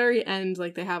at the very end,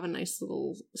 like, they have a nice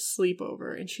little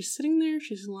sleepover, and she's sitting there,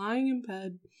 she's lying in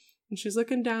bed, and she's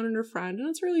looking down at her friend, and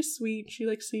it's really sweet. She,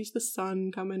 like, sees the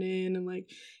sun coming in, and, like,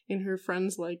 in her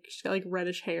friend's, like, she's got, like,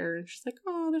 reddish hair, and she's like,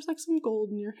 oh, there's, like, some gold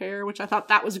in your hair, which I thought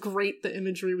that was great, the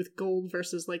imagery with gold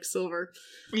versus, like, silver.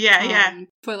 Yeah.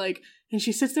 But, like, and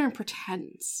she sits there and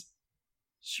pretends.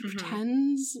 She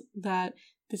pretends that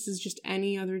this is just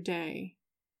any other day.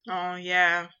 Oh,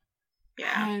 yeah.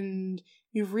 Yeah. And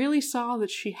you really saw that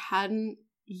she hadn't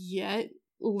yet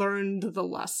learned the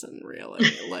lesson, really.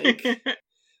 Like,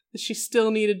 she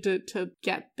still needed to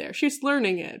get there. She's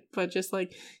learning it, but just,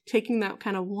 like, taking that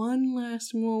kind of one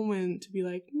last moment to be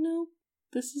like, no,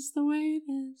 this is the way it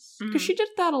is. Because she did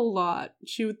that a lot.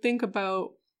 She would think about,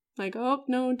 like, oh,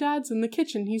 no, Dad's in the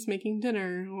kitchen, he's making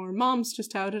dinner, or Mom's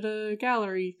just out at a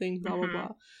gallery thing, blah, blah, blah.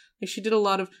 Like, she did a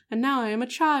lot of, and now I am a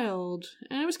child.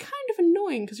 And it was kind of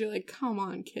annoying, because you're like, come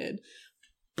on, kid.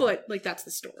 But, like, that's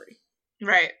the story.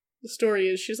 Right. the story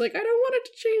is she's like, I don't want it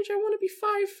to change. I want to be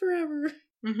 5 forever.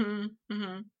 Mm-hmm.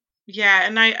 Mm-hmm. Yeah,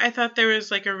 and I thought there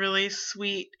was like a really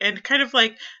sweet and kind of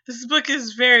like this book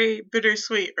is very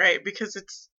bittersweet, right? Because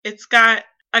it's got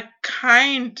a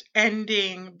kind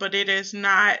ending, but it is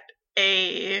not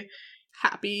a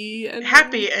happy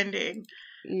ending.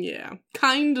 Yeah,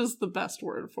 kind is the best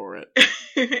word for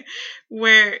it.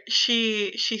 Where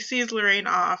she sees Lorraine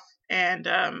off, and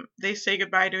they say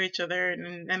goodbye to each other,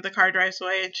 and the car drives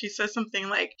away, and she says something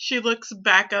like she looks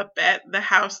back up at the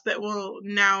house that will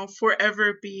now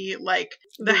forever be like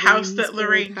the house that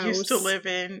Lorraine used to live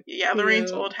in. Yeah,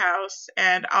 Lorraine's old house,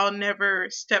 and I'll never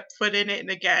step foot in it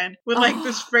again. With like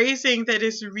this phrasing that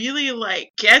is really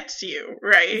like gets you,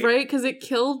 right? Right, because it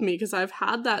killed me, because I've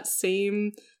had that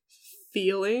same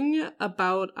feeling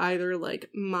about either like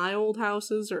my old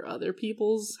houses or other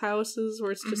people's houses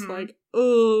where it's just like,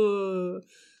 ugh,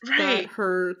 that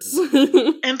hurts.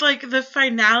 And like the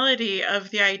finality of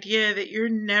the idea that you're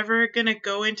never gonna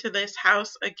go into this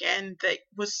house again that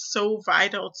was so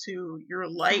vital to your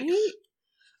life. Right?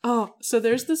 Oh, so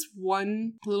there's this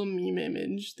one little meme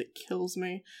image that kills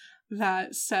me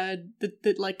that said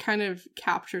that like kind of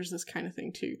captures this kind of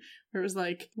thing too, where it was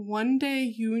like, one day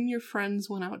you and your friends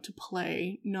went out to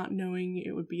play not knowing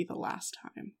it would be the last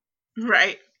time.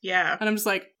 Right. Yeah. And I'm just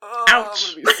like, oh, ouch.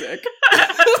 I'm gonna be sick.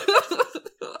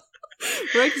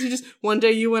 Right? Because you just, one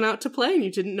day you went out to play and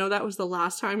you didn't know that was the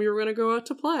last time you were going to go out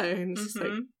to play. And it's just like,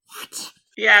 what?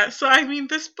 Yeah, so I mean,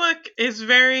 this book is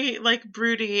very, like,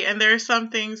 broody, and there are some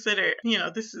things that are, you know,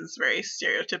 this is very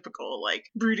stereotypical, like,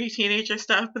 broody teenager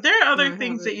stuff, but there are other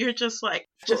things that you're just, like,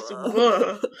 just,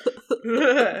 ugh.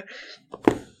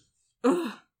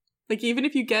 Like, even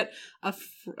if you get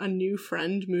a new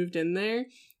friend moved in there,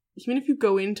 even if you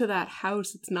go into that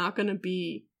house, it's not gonna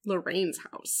be Lorraine's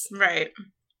house. Right.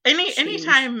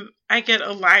 Anytime I get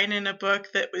a line in a book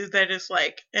that is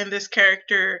like, and this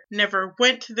character never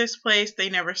went to this place,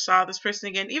 they never saw this person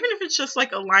again, even if it's just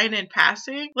like a line in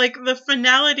passing, like the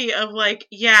finality of like,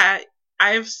 yeah,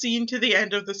 I've seen to the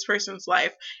end of this person's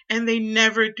life and they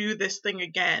never do this thing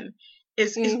again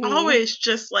is always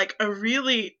just like a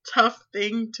really tough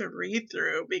thing to read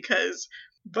through, because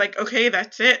like, okay,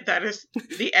 that's it. That is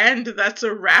the end. That's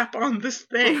a wrap on this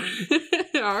thing.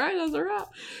 All right, that's a wrap.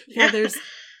 Yeah,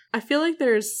 I feel like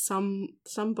there's some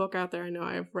book out there I know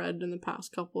I've read in the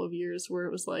past couple of years where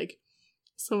it was like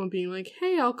someone being like,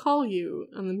 hey, I'll call you,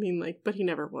 and then being like, but he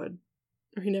never would,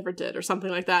 or he never did, or something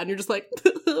like that, and you're just like,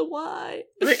 why?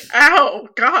 Like, ow,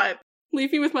 God.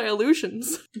 Leave me with my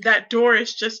illusions. That door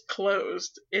is just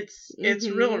closed. It's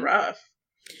real rough.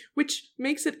 Which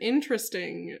makes it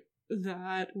interesting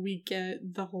that we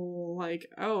get the whole, like,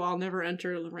 oh, I'll never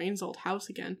enter Lorraine's old house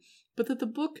again, but that the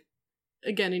book,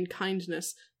 again, in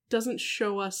kindness, doesn't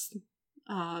show us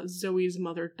Zoe's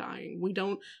mother dying. We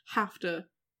don't have to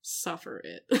suffer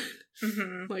it.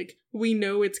 Like, we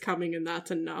know it's coming and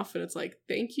that's enough, and it's like,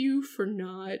 thank you for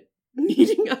not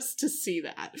needing us to see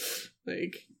that.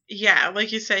 Like, yeah,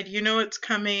 like you said, you know it's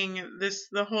coming.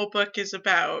 The whole book is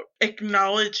about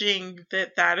acknowledging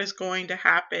that is going to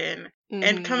happen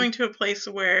and coming to a place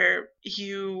where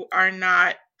you are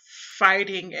not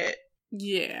fighting it.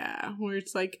 Yeah, where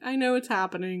it's like, I know it's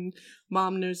happening,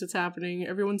 Mom knows it's happening,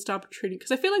 everyone stopped treating,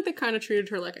 because I feel like they kind of treated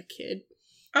her like a kid.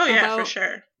 Oh yeah, for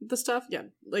sure. The stuff, yeah,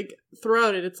 like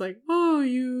throughout it, it's like, oh,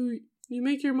 you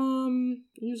make your mom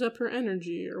use up her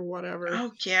energy or whatever.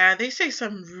 Oh yeah, they say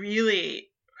some really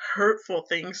hurtful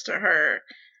things to her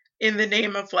in the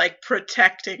name of like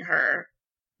protecting her.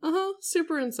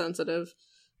 Super insensitive.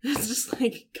 It's just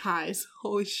like, guys,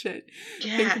 holy shit.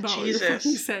 Yeah, think about Jesus. what you're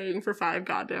fucking saying for 5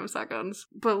 goddamn seconds.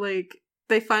 But like,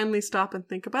 they finally stop and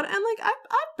think about it, and like,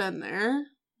 I've been there.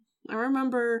 I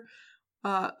remember,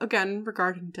 again,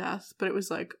 regarding death, but it was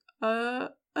like an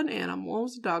animal. It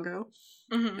was a doggo.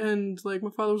 And like, my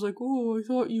father was like, oh, I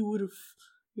thought you would have,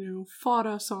 fought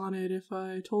us on it if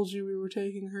I told you we were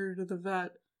taking her to the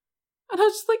vet. And I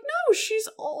was just like, no, she's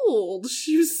old.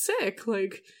 She was sick.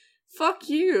 Like, fuck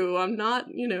you. I'm not,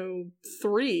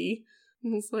 3.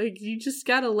 And it's like, you just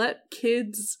gotta let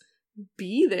kids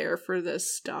be there for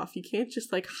this stuff. You can't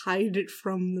just, like, hide it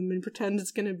from them and pretend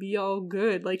it's gonna be all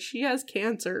good. Like, she has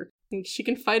cancer. Like, she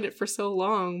can fight it for so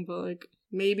long, but, like,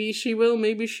 maybe she will,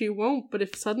 maybe she won't. But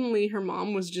if suddenly her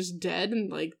mom was just dead and,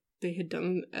 like, they had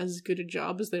done as good a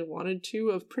job as they wanted to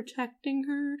of protecting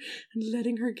her and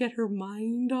letting her get her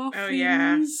mind off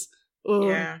things.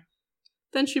 Yeah.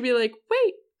 Then she'd be like,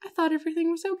 wait, I thought everything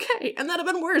was okay. And that'd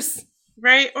have been worse.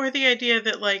 Right? Or the idea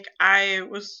that, like, I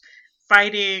was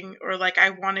fighting or, like, I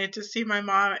wanted to see my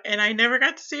mom and I never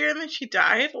got to see her and then she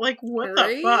died. Like, what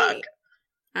the fuck?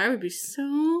 I would be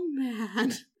so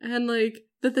mad. And, like,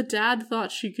 that the dad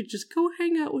thought she could just go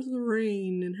hang out with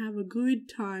Lorraine and have a good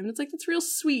time. It's like, that's real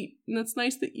sweet. And that's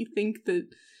nice that you think that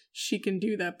she can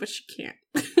do that, but she can't.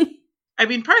 I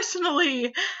mean,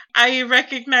 personally, I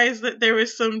recognize that there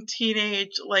was some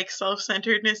teenage, like,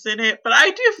 self-centeredness in it, but I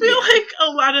do feel like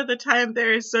a lot of the time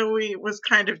there, Zoe was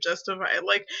kind of justified.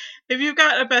 Like, if you've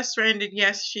got a best friend, and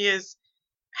yes, she is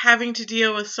having to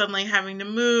deal with suddenly having to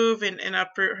move and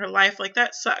uproot her life, like,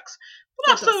 that sucks.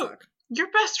 But also,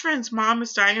 your best friend's mom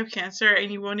is dying of cancer,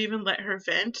 and you won't even let her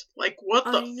vent? Like, what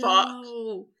the fuck?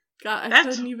 God, I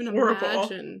couldn't even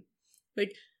imagine.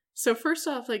 Like, so first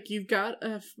off, like, you've got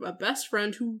a best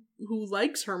friend who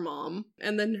likes her mom,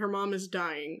 and then her mom is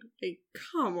dying. Like,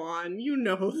 come on, you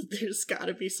know that there's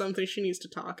gotta be something she needs to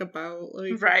talk about.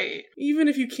 Like, right. Even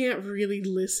if you can't really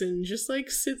listen, just,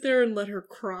 like, sit there and let her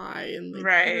cry and, like,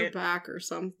 pat her back or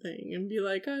something and be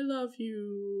like, I love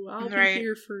you, I'll be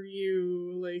here for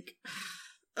you. Like,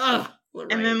 ugh.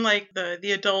 And then, like,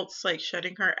 the adults, like,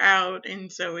 shutting her out,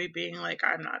 and Zoe being like,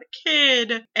 I'm not a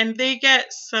kid. And they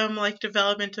get some, like,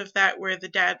 development of that where the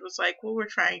dad was like, well,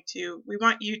 we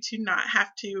want you to not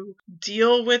have to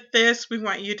deal with this. We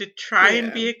want you to try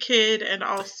and be a kid, and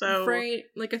also... Right.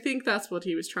 Like, I think that's what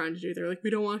he was trying to do there. Like,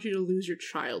 we don't want you to lose your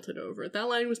childhood over it. That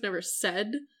line was never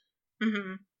said.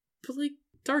 Mm-hmm. But, like,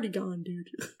 it's already gone, dude.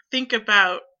 Think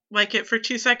about... like it for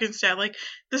 2 seconds, Dad. Like,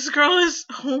 this girl is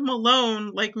home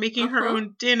alone, like making her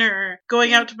own dinner,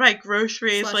 going out to buy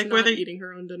groceries, like whether eating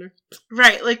her own dinner.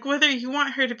 Right, like whether you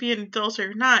want her to be an adult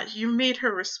or not, you made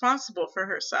her responsible for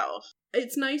herself.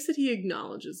 It's nice that he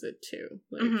acknowledges it too.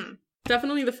 Like,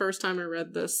 definitely the first time I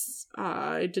read this,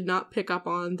 I did not pick up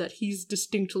on that he's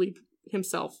distinctly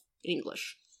himself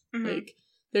English. Like,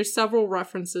 there's several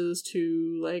references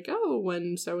to, like, oh,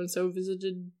 when so-and-so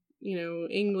visited, you know,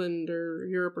 England or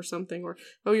Europe or something, or,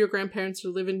 oh, your grandparents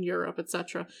live in Europe,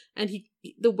 etc. And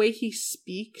the way he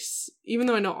speaks, even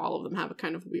though I know all of them have a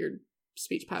kind of weird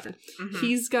speech pattern,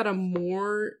 he's got a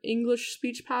more English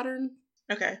speech pattern.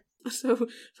 Okay. So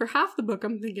for half the book,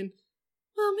 I'm thinking,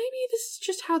 well, maybe this is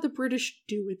just how the British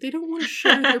do it. They don't want to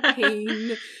share their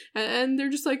pain. And they're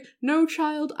just like, no,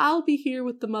 child, I'll be here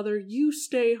with the mother. You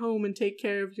stay home and take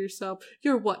care of yourself.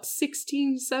 You're what,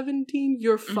 16, 17?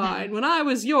 You're fine. When I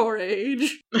was your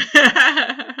age.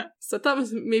 So that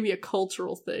was maybe a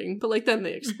cultural thing. But, like, then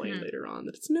they explain later on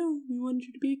that it's, no, we wanted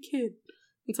you to be a kid.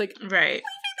 It's like, right. Leaving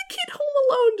the kid home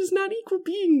alone does not equal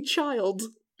being child.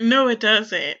 No, it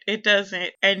doesn't. It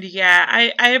doesn't. And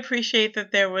yeah, I appreciate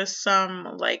that there was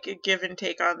some, like, a give and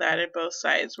take on that at both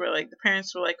sides, where, like, the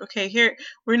parents were like, okay, here,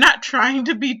 we're not trying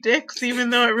to be dicks,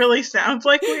 even though it really sounds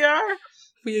like we are.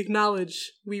 We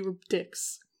acknowledge we were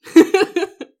dicks.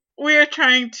 We are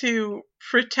trying to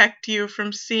protect you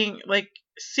from seeing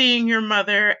your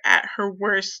mother at her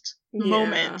worst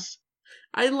moments.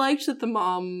 I liked that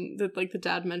the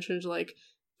dad mentioned, like,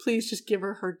 please just give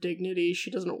her dignity. She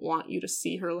doesn't want you to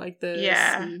see her like this.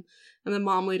 Yeah. And the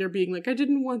mom later being like, I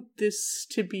didn't want this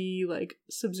to be, like,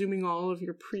 subsuming all of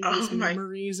your previous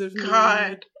memories of me.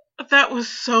 God. That was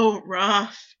so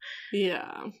rough.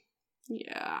 Yeah.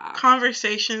 Yeah.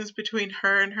 Conversations between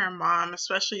her and her mom,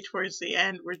 especially towards the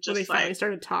end, were just when they finally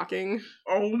started talking.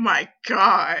 Oh my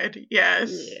God.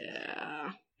 Yes.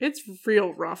 Yeah. It's a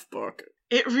real rough book.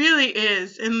 It really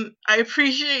is, and I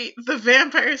appreciate the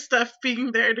vampire stuff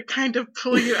being there to kind of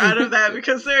pull you out of that,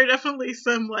 because there are definitely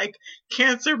some, like,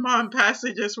 cancer mom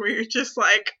passages where you're just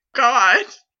like, God.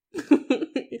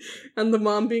 And the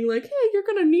mom being like, hey, you're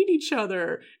gonna need each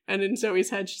other. And in Zoe's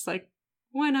head, she's like,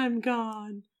 when I'm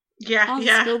gone. Yeah,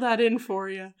 I'll fill that in for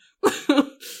you.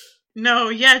 No,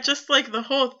 yeah, just, like, the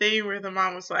whole thing where the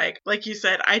mom was like you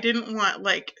said, I didn't want,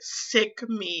 like, sick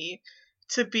me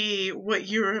to be what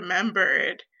you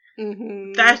remembered.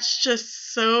 That's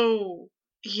just so...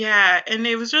 Yeah, and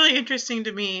it was really interesting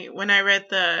to me when I read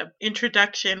the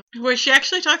introduction, where she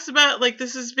actually talks about, like,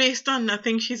 this is based on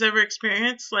nothing she's ever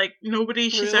experienced. Like, nobody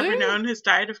she's ever known has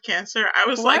died of cancer. I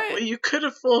was like, well, you could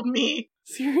have fooled me.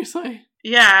 Seriously?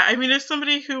 Yeah, I mean, as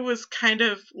somebody who was kind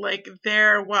of, like,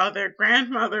 there while their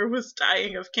grandmother was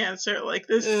dying of cancer, like,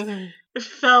 this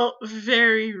felt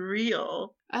very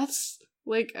real. That's...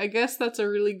 like, I guess that's a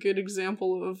really good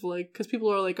example of, like, because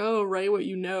people are like, oh, write what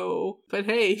you know. But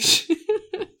hey.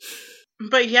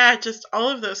 But yeah, just all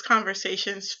of those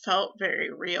conversations felt very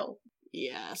real.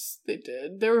 Yes, they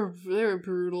did. They were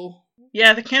brutal.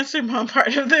 Yeah, the cancer mom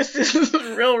part of this is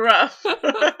real rough.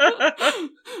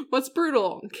 What's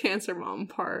brutal? Cancer mom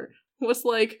part. What's,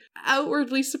 like,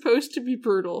 outwardly supposed to be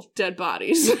brutal? Dead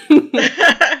bodies.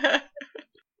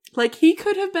 Like, he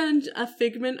could have been a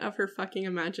figment of her fucking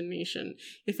imagination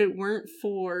if it weren't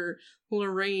for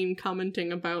Lorraine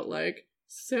commenting about, like,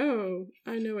 so,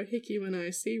 I know a hickey when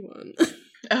I see one.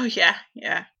 Oh, yeah,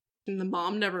 yeah. And the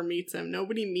mom never meets him.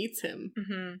 Nobody meets him.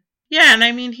 Mm-hmm. Yeah, and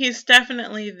I mean, he's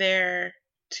definitely there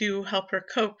to help her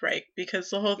cope, right?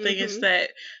 Because the whole thing is that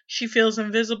she feels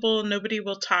invisible. Nobody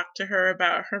will talk to her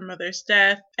about her mother's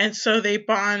death. And so they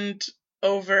bond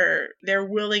over their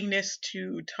willingness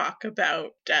to talk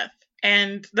about death.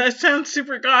 And that sounds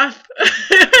super goth.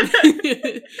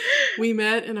 We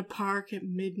met in a park at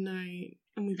midnight,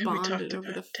 and we bonded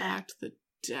over the fact that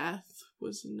death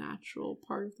was a natural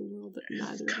part of the world that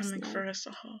neither of us coming liked. for us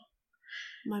all.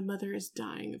 My mother is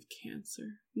dying of cancer.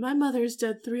 My mother is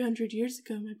dead 300 years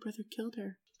ago. My brother killed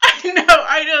her.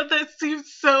 I know, that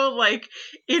seems so, like,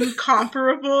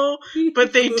 incomparable,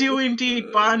 but they do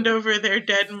indeed bond over their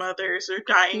dead mothers or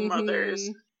dying mothers.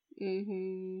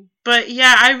 Mm-hmm. But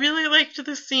yeah, I really liked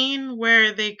the scene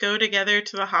where they go together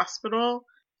to the hospital.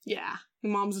 Yeah,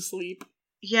 mom's asleep.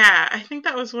 Yeah, I think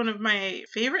that was one of my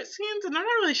favorite scenes, and I'm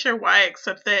not really sure why,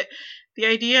 except that the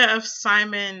idea of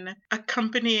Simon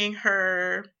accompanying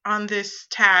her on this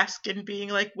task and being,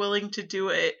 like, willing to do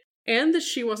it. And that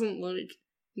she wasn't like,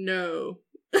 no.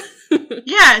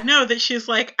 Yeah, no, that she's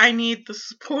like, I need the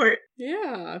support.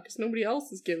 Yeah, because nobody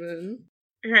else is given.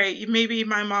 Right, maybe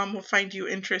my mom will find you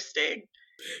interesting.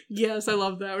 Yes, I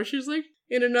love that, where she's like,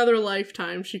 in another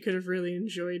lifetime, she could have really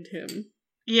enjoyed him.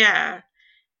 Yeah.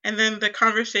 And then the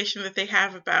conversation that they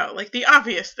have about, like, the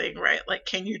obvious thing, right? Like,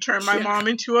 can you turn my mom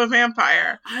into a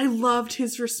vampire? I loved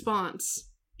his response.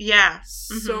 Yeah.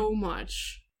 So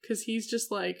much. Because he's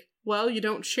just like, well, you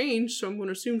don't change, so I'm going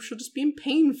to assume she'll just be in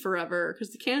pain forever,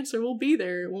 because the cancer will be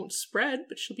there. It won't spread,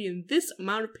 but she'll be in this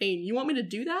amount of pain. You want me to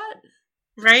do that?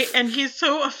 Right? And he's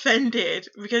so offended,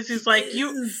 because he's like,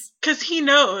 because he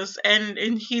knows, and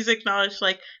he's acknowledged,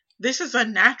 like, this is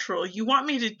unnatural. You want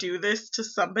me to do this to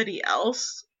somebody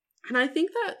else? And I think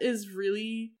that is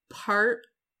really part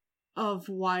of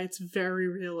why it's very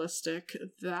realistic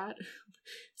that...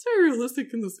 It's very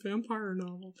realistic in this vampire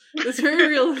novel. It's very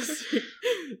realistic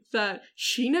that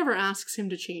she never asks him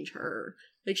to change her.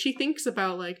 Like, she thinks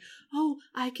about, like, oh,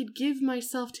 I could give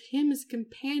myself to him as a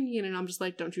companion. And I'm just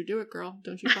like, don't you do it, girl.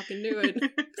 Don't you fucking do it.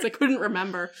 Because I couldn't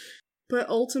remember. But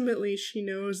ultimately, she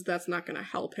knows that's not going to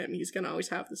help him. He's going to always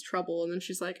have this trouble. And then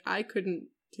she's like, I couldn't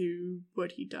do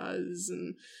what he does.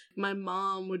 And my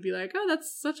mom would be like, oh,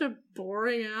 that's such a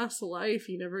boring ass life.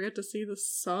 You never get to see the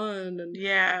sun. And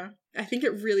yeah. I think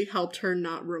it really helped her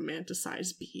not romanticize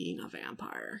being a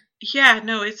vampire. Yeah,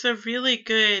 no, it's a really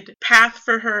good path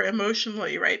for her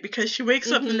emotionally, right? Because she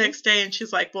wakes up the next day and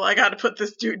she's like, well, I gotta put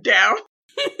this dude down.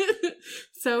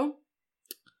 So,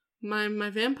 my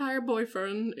vampire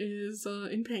boyfriend is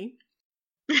in pain.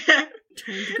 Time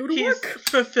to go to work. He's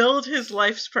fulfilled his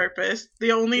life's purpose.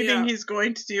 The only thing he's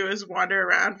going to do is wander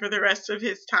around for the rest of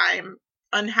his time,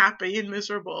 unhappy and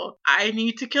miserable. I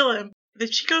need to kill him.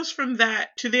 That she goes from that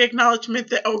to the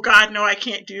acknowledgement that, oh God, no, I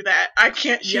can't do that. I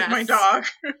can't shoot my dog.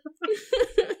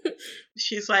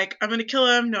 She's like, I'm going to kill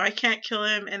him. No, I can't kill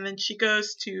him. And then she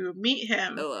goes to meet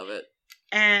him. I love it.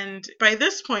 And by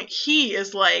this point, he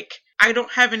is like, I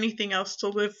don't have anything else to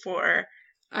live for.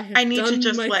 I need to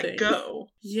just let go.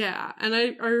 Yeah, and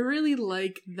I really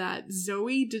like that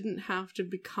Zoe didn't have to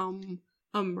become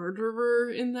a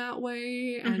murderer in that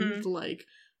way and, like,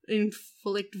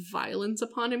 inflict violence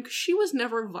upon him, because she was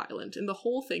never violent in the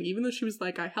whole thing. Even though she was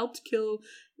like, I helped kill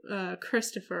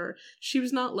Christopher, she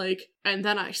was not like, and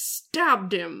then I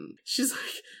stabbed him. She's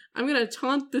like, I'm gonna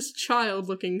taunt this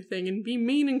child-looking thing and be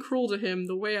mean and cruel to him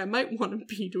the way I might want to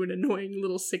be to an annoying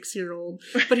little 6-year-old.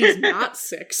 But he's not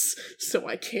 6, so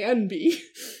I can be.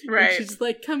 Right. And she's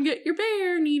like, come get your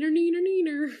bear, neener, neener,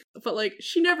 neener. But, like,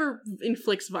 she never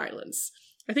inflicts violence.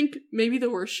 I think maybe the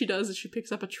worst she does is she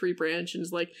picks up a tree branch and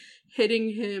is, like,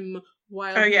 hitting him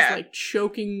while he's, like,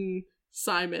 choking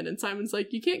Simon. And Simon's like,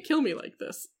 you can't kill me like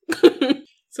this.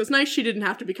 So it's nice she didn't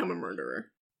have to become a murderer.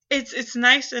 It's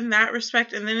nice in that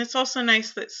respect, and then it's also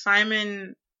nice that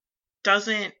Simon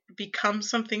doesn't become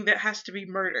something that has to be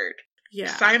murdered.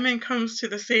 Yeah. Simon comes to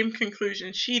the same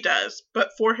conclusion she does,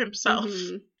 but for himself.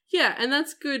 Mm-hmm. Yeah, and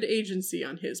that's good agency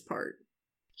on his part.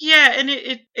 Yeah, and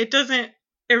it doesn't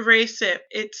erase it.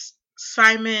 It's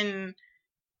Simon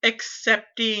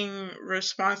accepting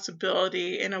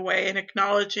responsibility in a way and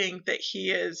acknowledging that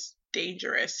he is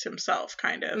dangerous himself,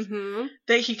 kind of.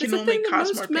 That he can only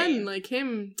cause more pain. Men like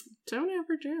him don't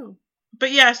ever do.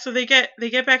 But yeah, so they get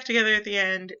back together at the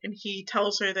end, and he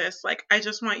tells her this, like, I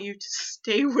just want you to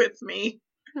stay with me.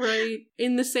 Right.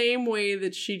 In the same way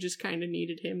that she just kind of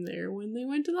needed him there when they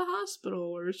went to the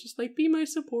hospital, or it's just like, be my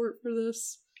support for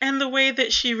this. And the way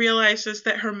that she realizes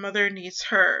that her mother needs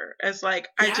her as like,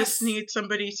 yes. I just need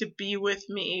somebody to be with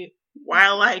me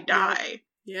while I die.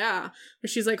 Yeah. Where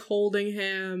she's like holding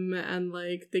him and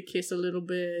like they kiss a little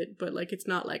bit, but like it's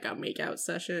not like a make-out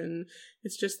session.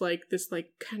 It's just like this like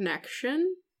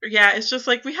connection. Yeah, it's just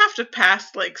like we have to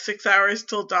pass like 6 hours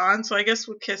till dawn, so I guess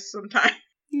we'll kiss sometime.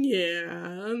 Yeah,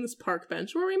 on this park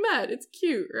bench where we met. It's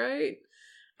cute, right?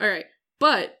 Alright,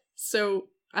 but so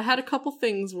I had a couple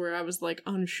things where I was like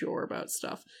unsure about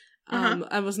stuff.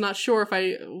 I was not sure if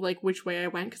I like which way I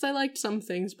went because I liked some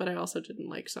things, but I also didn't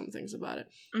like some things about it.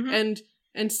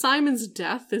 And Simon's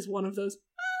death is one of those.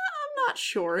 I'm not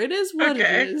sure. It is what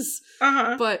it is.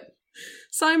 But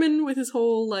Simon with his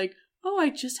whole like, oh, I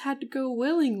just had to go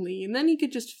willingly, and then he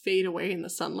could just fade away in the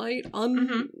sunlight,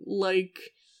 unlike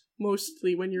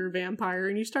mostly when you're a vampire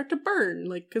and you start to burn,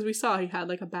 like, because we saw he had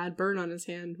like a bad burn on his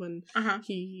hand when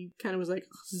he kind of was like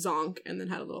zonk and then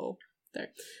had a little there.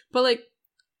 But like,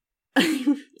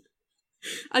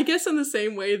 I guess in the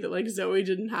same way that like Zoe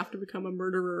didn't have to become a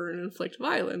murderer and inflict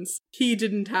violence, he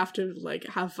didn't have to like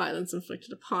have violence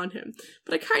inflicted upon him.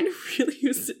 But I kind of really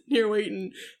was sitting here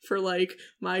waiting for like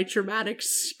my dramatic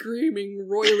screaming,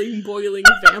 roiling, boiling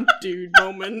vamp dude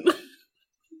moment.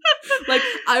 Like,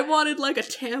 I wanted, like, a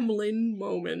Tamlin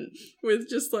moment with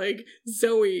just, like,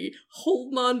 Zoe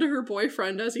holding on to her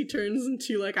boyfriend as he turns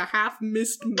into, like, a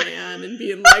half-mist man and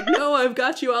being like, no, I've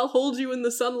got you, I'll hold you in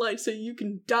the sunlight so you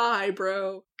can die,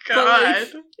 bro. God. But,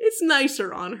 like, it's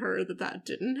nicer on her that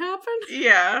didn't happen.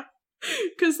 Yeah.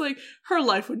 Because, like, her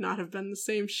life would not have been the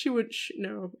same.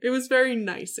 No, it was very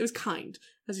nice. It was kind.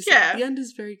 As you said, the end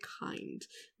is very kind.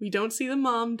 We don't see the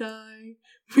mom die.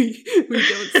 We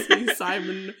don't see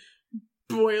Simon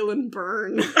boil and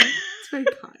burn. It's very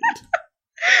kind.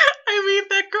 I mean,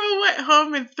 that girl went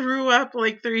home and threw up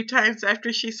like 3 times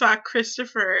after she saw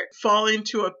Christopher fall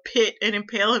into a pit and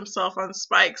impale himself on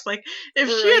spikes. Like, if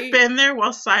she had been there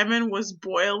while Simon was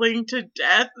boiling to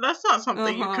death, that's not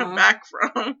something you come back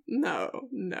from. No.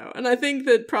 And I think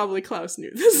that probably Klaus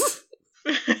knew this.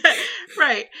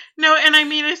 Right. No, and I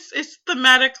mean, it's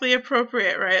thematically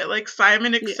appropriate, right? Like,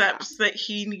 Simon accepts that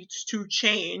he needs to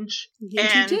change.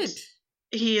 And he did.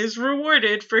 He is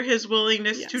rewarded for his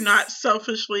willingness to not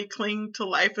selfishly cling to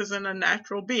life as an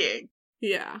unnatural being.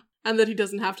 Yeah. And that he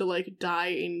doesn't have to, like, die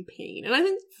in pain. And I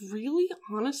think, really,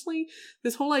 honestly,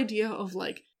 this whole idea of,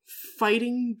 like,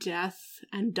 fighting death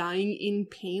and dying in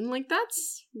pain, like,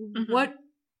 that's what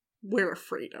we're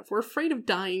afraid of. We're afraid of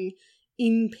dying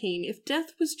in pain. If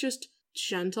death was just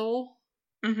gentle,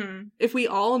 if we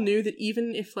all knew that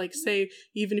even if, like, say,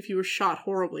 even if you were shot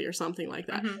horribly or something like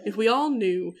that, if we all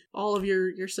knew all of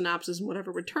your synapses and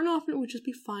whatever would turn off and it would just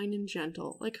be fine and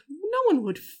gentle, like, no one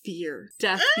would fear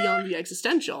death beyond the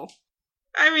existential.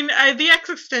 I mean, the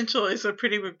existential is a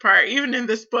pretty big part. Even in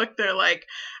this book, they're like,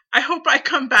 I hope I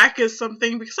come back as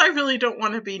something because I really don't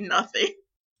want to be nothing.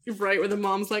 Right, where the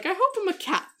mom's like, I hope I'm a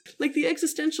cat. Like, the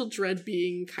existential dread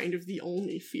being kind of the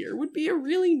only fear would be a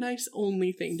really nice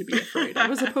only thing to be afraid of,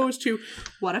 as opposed to,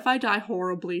 what if I die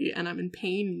horribly and I'm in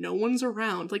pain, no one's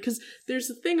around? Like, because there's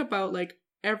a thing about, like,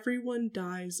 everyone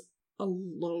dies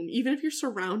alone. Even if you're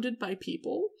surrounded by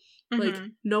people, like,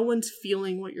 no one's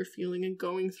feeling what you're feeling and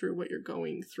going through what you're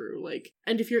going through. Like,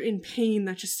 and if you're in pain,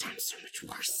 that just sounds so much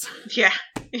worse.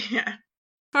 Yeah.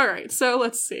 Alright, so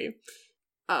let's see.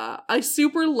 I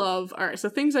super love... Alright, so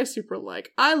things I super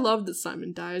like. I love that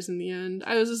Simon dies in the end.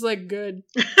 I was just like, good.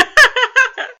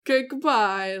 Good,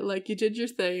 goodbye. Like, you did your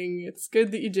thing. It's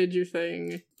good that you did your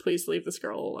thing. Please leave this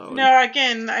girl alone. No,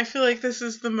 again, I feel like this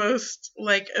is the most,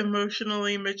 like,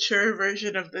 emotionally mature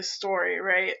version of this story,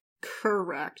 right?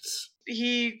 Correct.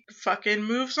 He fucking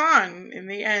moves on in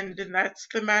the end, and that's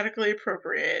thematically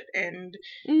appropriate, and...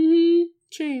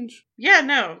 Change. Yeah,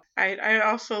 no. I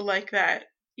also like that.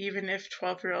 Even if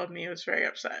 12-year-old me was very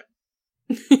upset.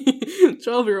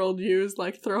 12-year-old you is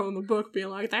like throwing the book, being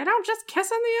like, they don't just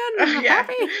kiss in the end and they're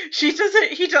happy.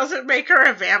 He doesn't make her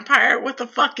a vampire. What the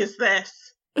fuck is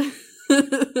this? You're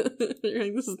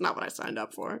like, this is not what I signed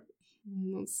up for.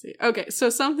 Let's see. Okay, so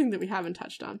something that we haven't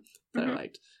touched on that I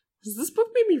liked was this book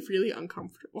made me really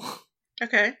uncomfortable.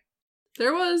 Okay.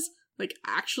 There was like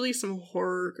actually some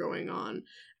horror going on,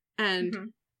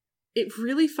 and it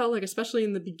really felt like, especially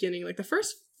in the beginning, like the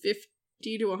first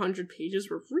 50 to 100 pages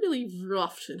were really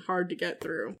rough and hard to get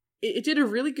through. it did a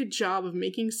really good job of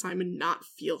making Simon not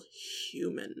feel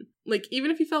human. Like, even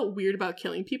if he felt weird about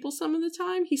killing people some of the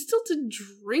time, he still did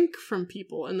drink from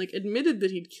people and, like, admitted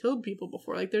that he'd killed people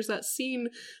before. Like, there's that scene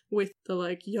with the,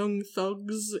 like, young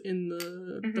thugs in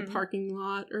the parking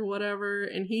lot or whatever,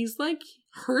 and he's, like,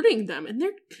 hurting them, and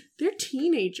they're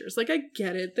teenagers. Like, I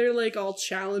get it. They're, like, all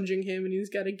challenging him, and he's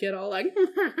got to get all, like,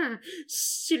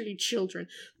 silly children.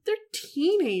 They're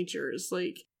teenagers,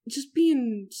 like, just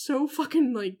being so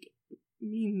fucking, like,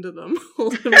 mean to them,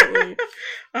 ultimately.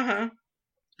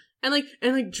 And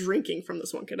like drinking from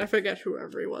this one kid. I forget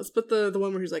whoever he was, but the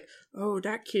one where he's like, oh,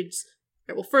 that kid's...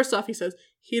 Well, first off, he says,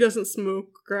 he doesn't smoke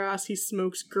grass, he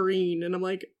smokes green. And I'm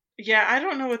like... Yeah, I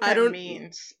don't know what that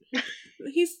means.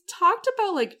 He's talked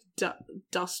about, like,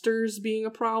 dusters being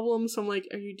a problem, so I'm like,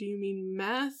 do you mean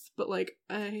meth? But, like,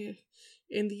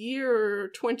 in the year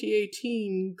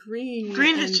 2018, green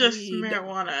is just weed.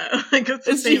 Marijuana. Like, it's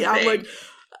the same thing. I'm like...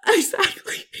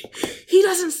 Exactly. He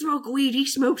doesn't smoke weed, he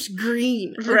smokes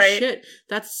green. Right. Oh, shit.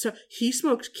 That's so... He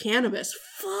smoked cannabis.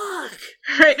 Fuck.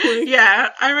 Right. Like, yeah,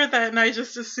 I read that and I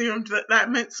just assumed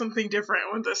that meant something different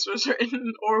when this was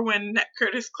written, or when Ned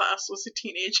Curtis class was a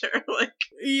teenager. Like...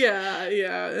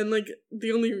 Yeah. And, like,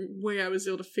 the only way I was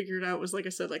able to figure it out was, like I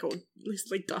said, like, at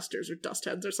least, like, dusters or dust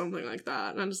heads or something like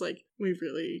that. And I'm just like, we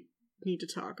really need to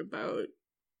talk about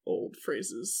old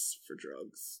phrases for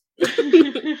drugs.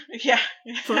 Yeah.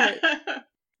 But,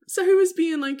 so he was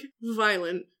being, like,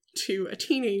 violent to a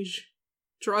teenage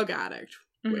drug addict,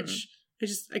 which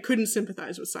I couldn't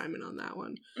sympathize with Simon on that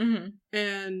one.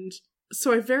 And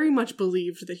so I very much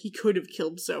believed that he could have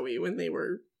killed Zoe when they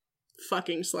were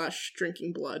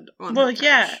fucking/drinking blood on her couch.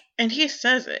 Yeah, and he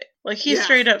says it. Like, he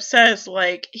straight up says,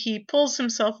 like, he pulls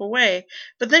himself away,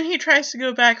 but then he tries to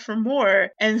go back for more,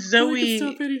 and Zoe... I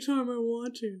can stop anytime I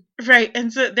want to. Right,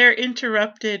 and so they're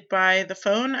interrupted by the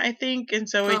phone, I think, and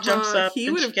Zoe jumps up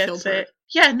and she gets it.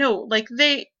 Yeah, no, like,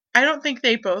 I don't think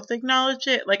they both acknowledge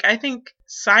it. Like, I think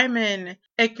Simon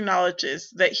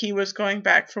acknowledges that he was going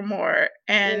back for more,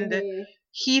 and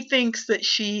he thinks that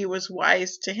she was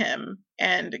wise to him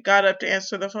and got up to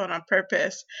answer the phone on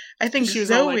purpose. I think she was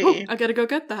Zoe... all like, I gotta go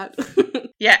get that.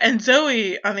 Yeah, and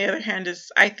Zoe, on the other hand,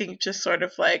 is, I think, just sort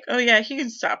of like, oh yeah, he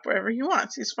can stop wherever he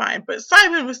wants, he's fine. But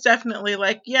Simon was definitely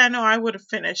like, yeah, no, I would have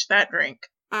finished that drink.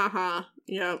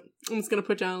 Yeah. I'm just gonna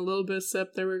put down a little bit of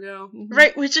sip. There we go.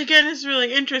 Right, which again is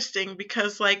really interesting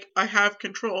because, like, I have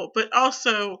control, but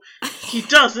also he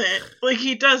doesn't. Like,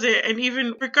 he does it, and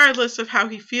even regardless of how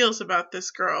he feels about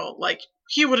this girl, like,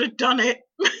 he would have done it.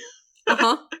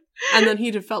 And then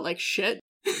he'd have felt like shit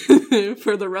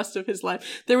for the rest of his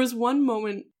life. There was one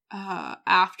moment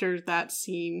after that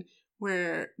scene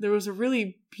where there was a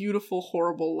really beautiful,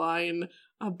 horrible line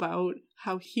about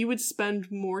how he would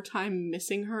spend more time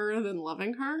missing her than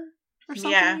loving her, or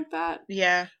something like that.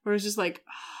 Yeah. Where it was just like,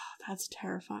 that's a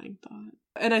terrifying thought.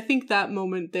 And I think that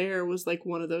moment there was like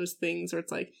one of those things where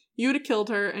it's like, you would have killed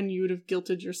her and you would have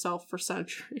guilted yourself for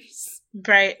centuries.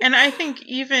 Right. And I think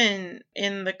even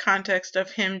in the context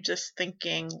of him just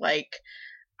thinking, like,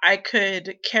 I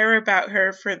could care about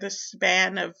her for the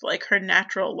span of, like, her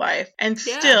natural life, and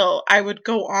still I would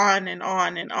go on and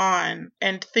on and on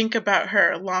and think about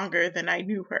her longer than I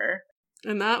knew her.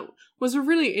 And that was a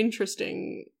really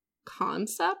interesting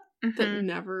concept that I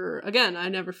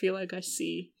never feel like I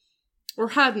see, or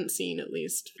hadn't seen at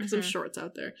least, because I'm sure it's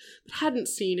out there, but hadn't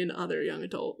seen in other young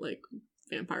adult, like,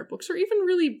 vampire books, or even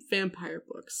really vampire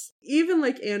books. Even,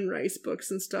 like, Anne Rice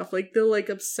books and stuff, like, they'll, like,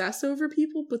 obsess over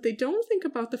people, but they don't think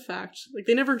about the fact, like,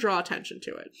 they never draw attention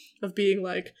to it, of being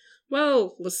like,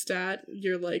 well, Lestat,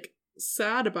 you're, like,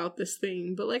 sad about this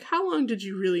thing, but, like, how long did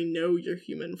you really know your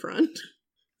human friend?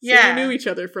 So you knew each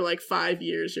other for, like, 5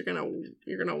 years, you're gonna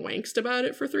wankst about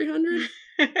it for 300?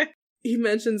 He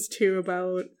mentions, too,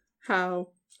 about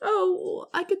how,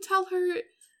 I could tell her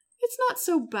it's not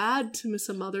so bad to miss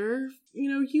a mother. You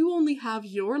know, you only have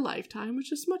your lifetime,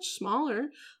 which is much smaller.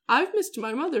 I've missed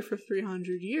my mother for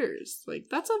 300 years. Like,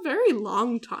 that's a very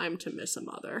long time to miss a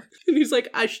mother. And he's like,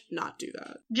 I should not do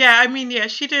that. Yeah, I mean,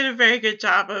 she did a very good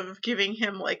job of giving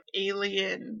him, like,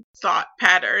 alien thought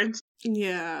patterns.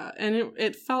 Yeah, and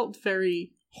it felt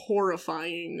very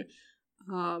horrifying.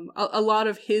 A lot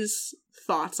of his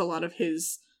thoughts, a lot of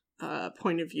his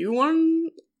point of view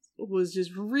on was just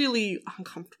really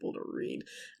uncomfortable to read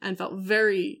and felt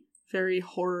very, very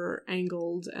horror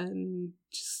angled and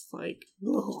just like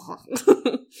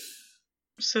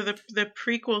So the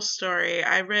prequel story,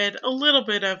 I read a little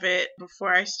bit of it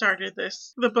before I started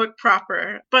the book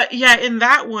proper. But yeah, in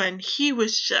that one, he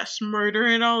was just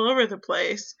murdering all over the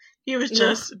place. He was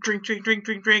just drink.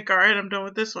 All right, I'm done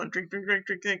with this one. Drink.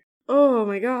 Oh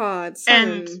my god.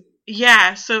 And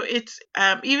Yeah, so it's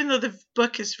even though the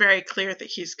book is very clear that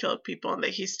he's killed people and that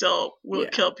he still will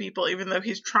kill people, even though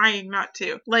he's trying not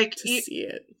to. Like to see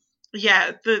it.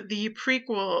 Yeah, the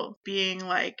prequel being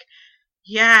like,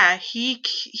 yeah, he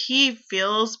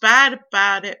feels bad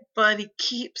about it, but he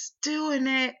keeps doing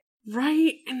it.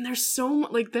 Right, and there's so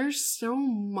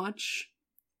much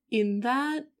in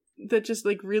that just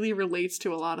like really relates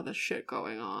to a lot of the shit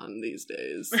going on these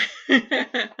days.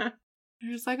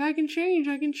 You're just like, I can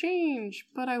change,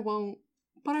 but I won't.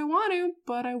 But I want to,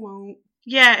 but I won't.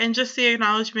 Yeah, and just the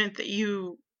acknowledgement that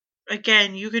you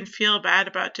can feel bad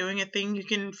about doing a thing. You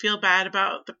can feel bad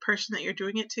about the person that you're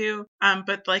doing it to.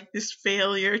 But like this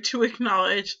failure to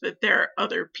acknowledge that there are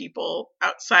other people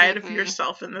outside of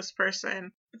yourself and this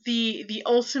person. The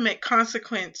ultimate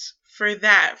consequence for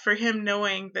that, for him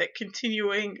knowing that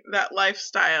continuing that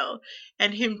lifestyle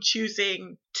and him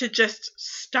choosing to just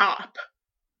stop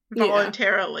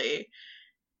voluntarily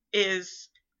is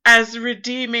as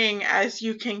redeeming as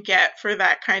you can get for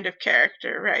that kind of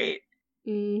character, right?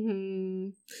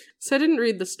 So I didn't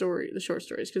read the short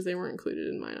stories, because they weren't included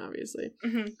in mine, obviously.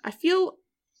 I feel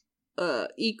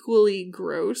equally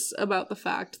gross about the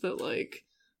fact that, like,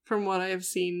 from what I have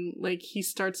seen, like, he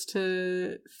starts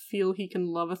to feel he can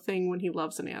love a thing when he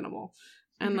loves an animal.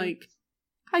 And, like,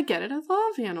 I get it, I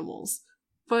love animals.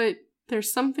 But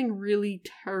there's something really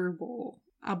terrible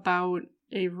about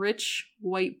a rich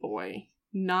white boy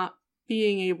not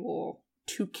being able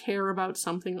to care about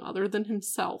something other than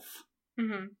himself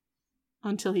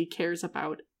until he cares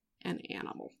about an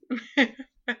animal.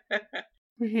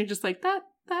 You're just like, that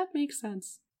makes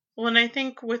sense. Well, and I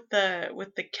think with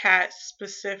the cat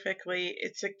specifically,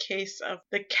 it's a case of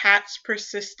the cat's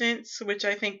persistence, which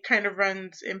I think kind of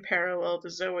runs in parallel to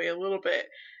Zoe a little bit,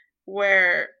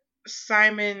 where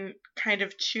Simon kind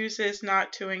of chooses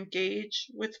not to engage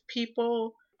with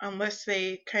people unless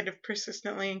they kind of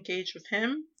persistently engage with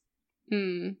him.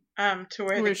 To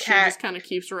where the cat just kind of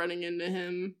keeps running into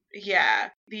him. Yeah.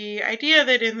 The idea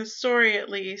that in the story, at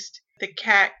least, the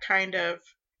cat kind of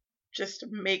just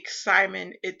makes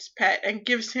Simon its pet and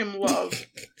gives him love.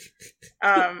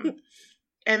 And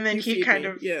then he kind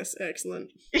of... Yes,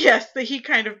 excellent. Yes, that he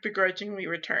kind of begrudgingly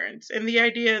returns. And the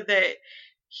idea that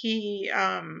he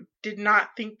did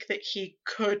not think that he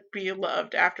could be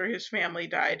loved after his family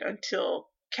died until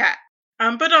Cat.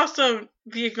 But also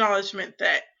the acknowledgement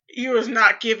that he was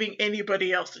not giving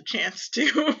anybody else a chance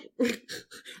to.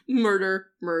 Murder.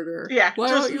 Yeah, why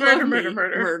just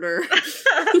murder.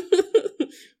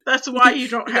 That's why you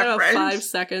don't have friends. 5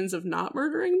 seconds of not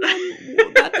murdering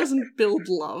them? That doesn't build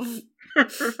love.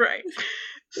 Right.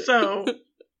 So,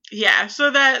 yeah,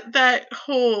 so that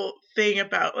whole thing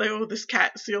about, like, oh, this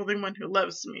cat's the only one who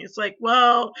loves me. It's like,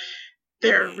 well,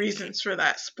 there are reasons for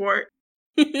that, sport.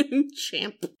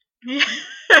 Champ. Yeah.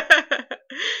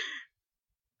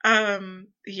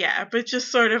 Yeah, but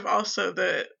just sort of also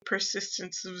the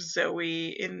persistence of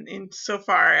Zoe in so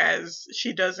far as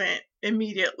she doesn't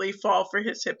immediately fall for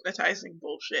his hypnotizing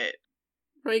bullshit.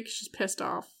 Right, she's pissed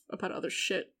off about other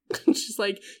shit. She's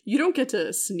like, you don't get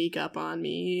to sneak up on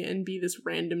me and be this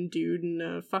random dude in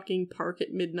a fucking park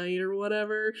at midnight or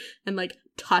whatever and, like,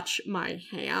 touch my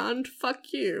hand.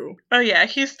 Fuck you. Oh yeah,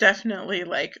 he's definitely,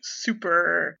 like,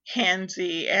 super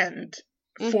handsy and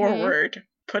forward,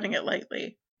 putting it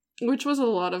lightly. Which was a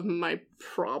lot of my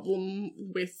problem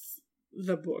with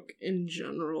the book in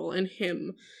general, and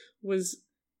him, was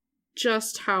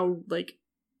just how, like,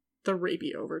 the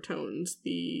rapey overtones,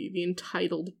 the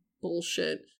entitled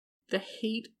bullshit, the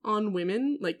hate on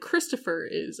women. Like, Christopher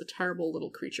is a terrible little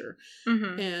creature,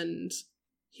 and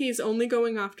he's only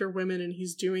going after women, and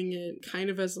he's doing it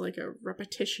kind of as, like, a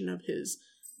repetition of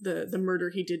the murder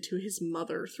he did to his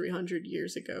mother 300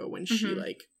 years ago when she,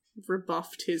 like,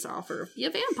 rebuffed his offer of be a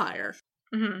vampire.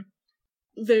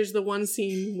 There's the one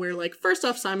scene where, like, first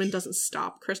off, Simon doesn't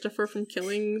stop Christopher from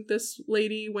killing this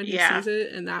lady when he sees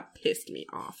it, and that pissed me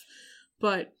off.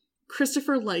 But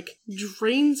Christopher, like,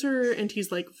 drains her, and he's,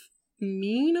 like,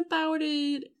 mean about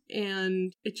it,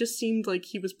 and it just seemed like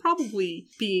he was probably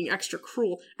being extra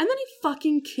cruel. And then he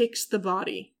fucking kicks the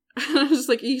body. And I was just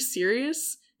like, are you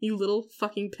serious? You little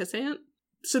fucking pissant?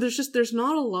 So there's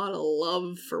not a lot of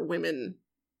love for women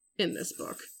in this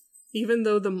book, even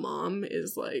though the mom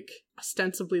is, like,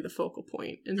 ostensibly the focal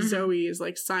point and Zoe is,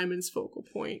 like, Simon's focal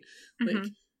point.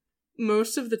 Like,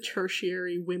 most of the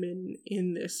tertiary women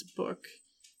in this book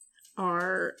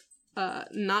are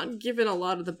not given a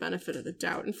lot of the benefit of the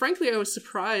doubt, and frankly I was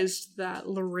surprised that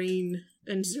Lorraine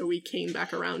and Zoe came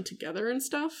back around together and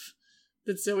stuff,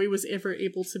 that Zoe was ever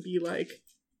able to be like,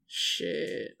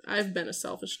 shit, I've been a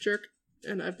selfish jerk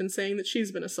And I've been saying that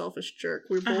she's been a selfish jerk.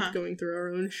 We're both going through our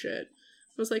own shit.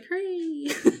 I was like, hooray!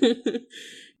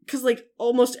 Because, like,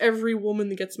 almost every woman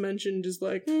that gets mentioned is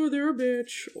like, oh, they're a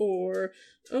bitch, or,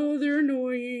 oh, they're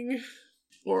annoying,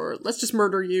 or let's just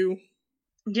murder you.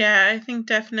 Yeah, I think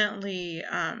definitely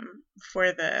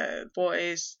for the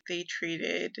boys, they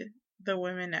treated the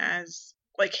women as,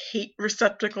 like, hate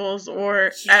receptacles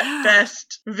or, at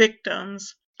best,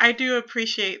 victims. I do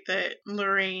appreciate that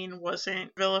Lorraine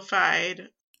wasn't vilified.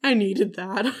 I needed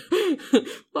that.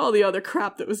 All the other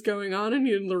crap that was going on, I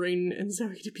needed Lorraine and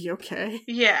Zoe to be okay.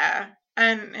 Yeah,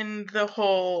 and the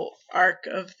whole arc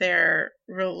of their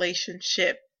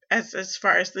relationship as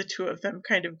far as the two of them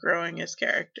kind of growing as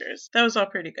characters. That was all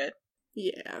pretty good.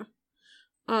 Yeah.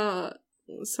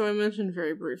 So I mentioned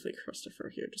very briefly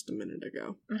Christopher here just a minute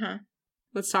ago.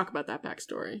 Let's talk about that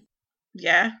backstory.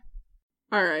 Yeah.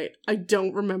 Alright, I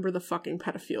don't remember the fucking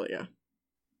pedophilia.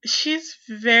 She's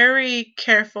very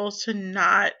careful to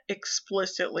not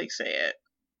explicitly say it.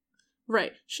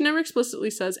 Right. She never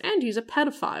explicitly says, and he's a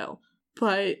pedophile.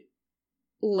 But,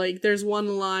 like, there's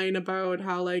one line about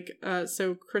how, like,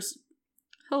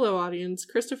 hello audience,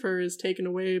 Christopher is taken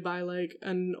away by, like,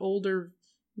 an older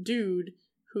dude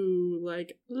who,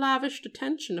 like, lavished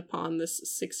attention upon this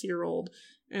 6-year-old.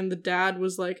 And the dad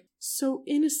was, like, so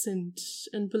innocent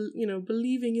and,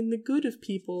 believing in the good of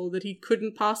people that he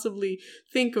couldn't possibly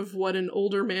think of what an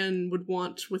older man would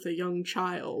want with a young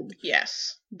child.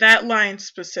 Yes. That line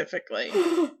specifically.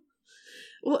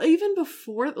 Well, even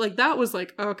before, like, that was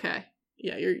like, okay,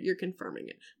 yeah, you're confirming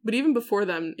it. But even before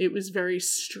then, it was very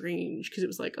strange, because it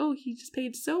was like, oh, he just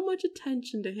paid so much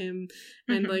attention to him,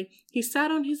 and, like, he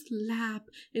sat on his lap,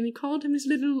 and he called him his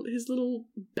little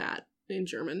bat in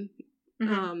German.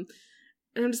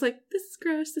 And I'm just like, this is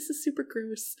gross, this is super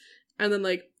gross. And then,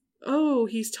 like, oh,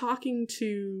 he's talking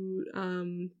to,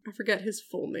 I forget his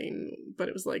full name, but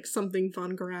it was, like, something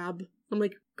von Grab. I'm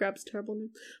like, Grab's a terrible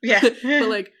name. Yeah. But,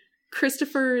 like,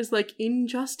 Christopher is, like, in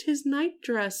just his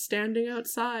nightdress, standing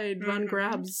outside von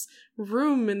Grab's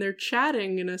room, and they're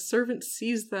chatting, and a servant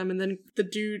sees them, and then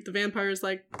the vampire is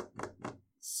like,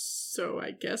 so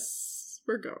I guess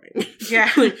we're going.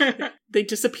 Yeah. Like, they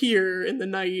disappear in the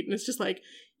night, and it's just like,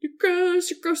 you're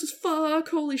gross as fuck,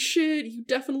 holy shit, you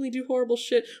definitely do horrible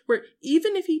shit. Where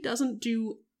even if he doesn't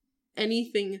do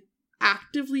anything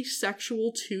actively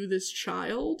sexual to this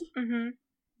child,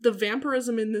 the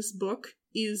vampirism in this book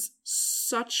is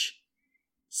such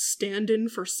stand-in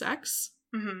for sex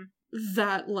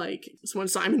that, like, so when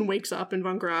Simon wakes up and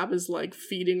Von Grab is, like,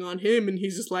 feeding on him, and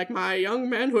he's just like, my young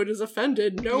manhood is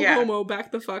offended, no homo,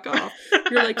 back the fuck off.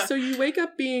 You're like, so you wake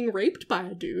up being raped by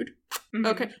a dude.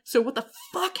 Okay, so what the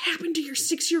fuck happened to your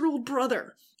 6-year-old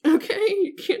brother? Okay,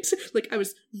 you can't say, like, I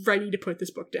was ready to put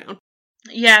this book down.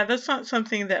 Yeah, that's not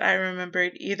something that I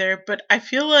remembered either, but I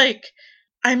feel like,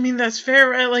 I mean, that's fair,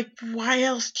 right? Like, why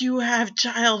else do you have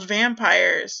child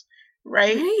vampires,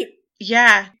 right?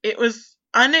 Yeah, it was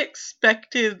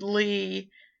unexpectedly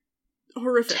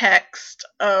horrific text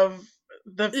of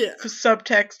the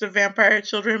subtext of vampire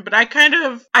children, but I kind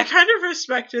of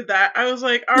respected that. I was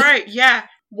like, all right, yeah,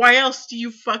 why else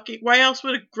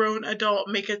would a grown adult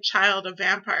make a child a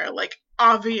vampire? Like,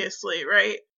 obviously,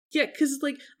 right? Yeah, because,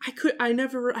 like, I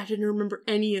didn't remember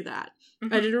any of that.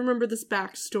 I didn't remember this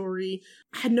backstory.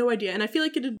 I had no idea. And I feel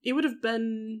like it would have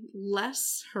been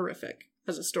less horrific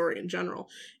as a story in general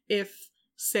if,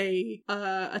 say,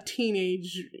 a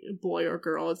teenage boy or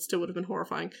girl, it still would have been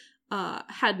horrifying,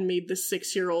 had made the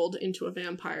 6-year-old into a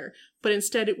vampire. But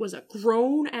instead it was a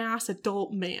grown-ass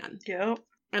adult man. Yep.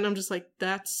 And I'm just like,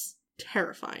 that's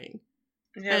terrifying.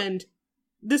 Yep. And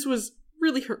this was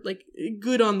really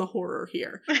good on the horror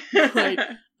here. Like,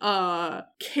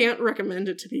 can't recommend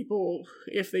it to people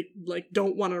if they, like,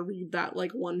 don't want to read that,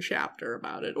 like, one chapter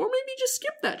about it. Or maybe just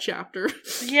skip that chapter.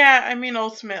 Yeah, I mean,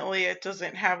 ultimately it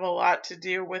doesn't have a lot to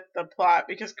do with the plot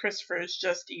because Christopher is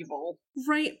just evil.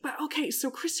 Right, but okay,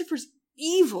 so Christopher's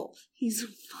evil. He's a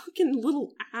fucking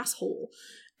little asshole.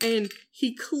 And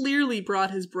he clearly brought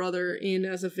his brother in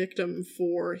as a victim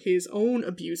for his own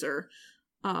abuser,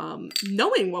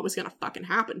 knowing what was gonna fucking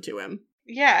happen to him.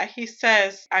 Yeah, he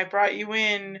says, I brought you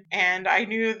in, and I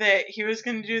knew that he was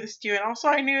gonna do this to you, and also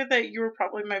I knew that you were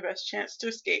probably my best chance to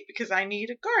escape, because I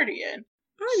need a guardian.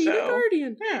 I need a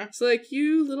guardian. Yeah. It's like,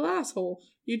 you little asshole.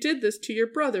 You did this to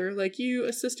your brother. Like, you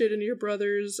assisted in your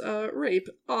brother's, rape.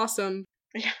 Awesome.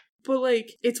 Yeah. But,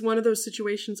 like, it's one of those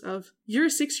situations of, you're a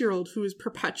 6-year-old who is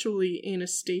perpetually in a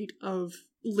state of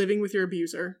living with your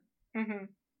abuser.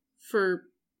 For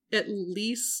at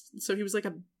least, so he was like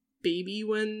a baby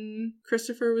when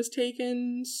Christopher was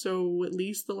taken, so at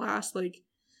least the last, like,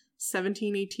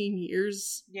 17, 18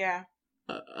 years. Yeah.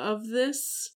 of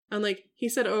this. And, like, he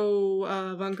said,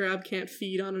 Von Grab can't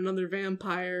feed on another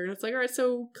vampire. And it's like, all right,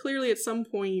 so clearly at some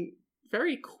point,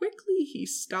 very quickly, he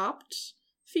stopped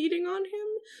feeding on him.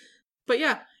 But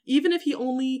yeah, even if he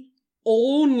only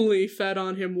fed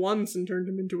on him once and turned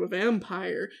him into a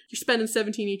vampire, you're spending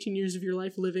 17, 18 years of your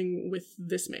life living with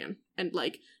this man. And,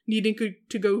 like, needing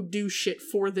to go do shit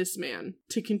for this man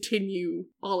to continue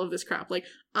all of this crap. Like,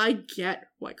 I get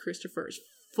why Christopher is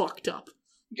fucked up.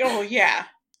 Oh, yeah.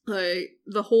 Like,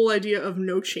 the whole idea of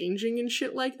no changing and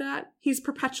shit like that. He's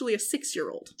perpetually a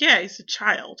 6-year-old. Yeah, he's a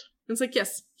child. And it's like,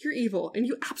 yes, you're evil, and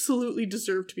you absolutely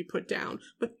deserve to be put down,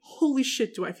 but holy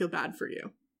shit do I feel bad for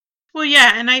you. Well,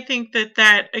 yeah, and I think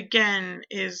that, again,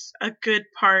 is a good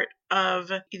part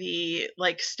of the,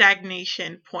 like,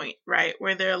 stagnation point, right?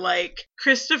 Where they're like,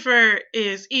 Christopher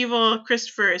is evil,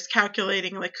 Christopher is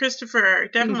calculating, like, Christopher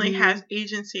definitely has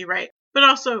agency, right? But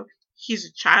also, he's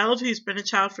a child. He's been a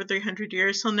child for 300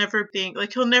 years. He'll never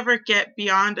get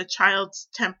beyond a child's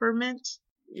temperament.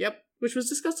 Yep. Which was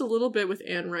discussed a little bit with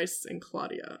Anne Rice and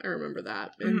Claudia. I remember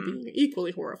that. And being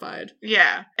equally horrified.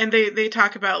 Yeah. And they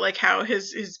talk about, like, how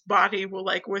his body will,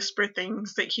 like, whisper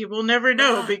things that he will never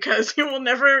know because he will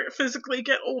never physically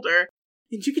get older.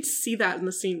 And you could see that in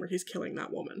the scene where he's killing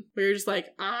that woman. Where you're just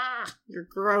like, you're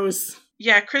gross.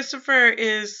 Yeah, Christopher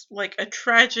is, like, a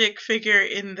tragic figure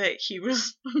in that he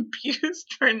was abused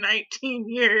for 19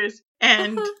 years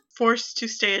and forced to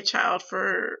stay a child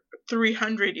for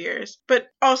 300 years. But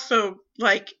also,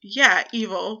 like, yeah,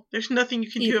 evil. There's nothing you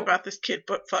can do about this kid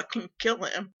but fucking kill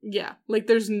him. Yeah, like,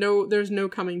 there's no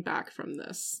coming back from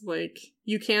this. Like,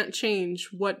 you can't change.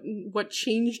 What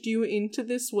changed you into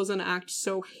this was an act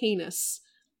so heinous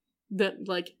that,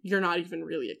 like, you're not even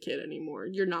really a kid anymore.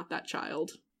 You're not that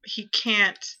child. He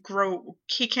can't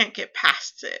get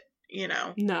past it, you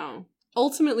know? No.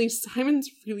 Ultimately, Simon's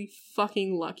really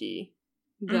fucking lucky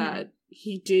that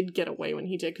he did get away when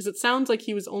he did, because it sounds like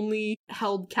he was only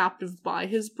held captive by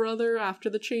his brother after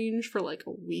the change for, like,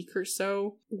 a week or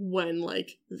so, when,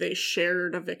 like, they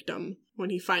shared a victim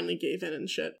when he finally gave in and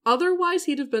shit. Otherwise,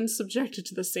 he'd have been subjected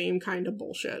to the same kind of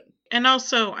bullshit. And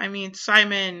also, I mean,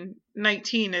 Simon,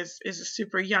 19 is a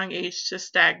super young age to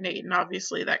stagnate, and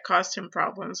obviously that caused him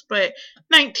problems, but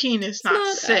 19 is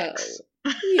not 6.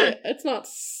 Yeah, it's not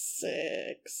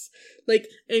 6. Like,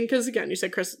 and because, again, you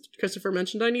said Christopher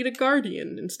mentioned I need a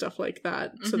guardian and stuff like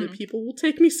that, so that people will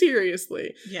take me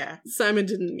seriously. Yeah. Simon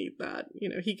didn't need that. You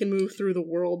know, he can move through the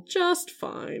world just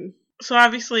fine. So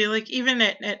obviously, like, even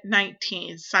at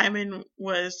 19, Simon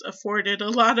was afforded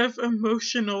a lot of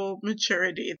emotional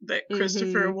maturity that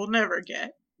Christopher will never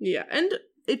get. Yeah, and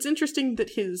it's interesting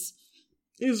that his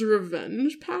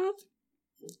revenge path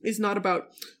is not about,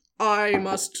 I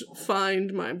must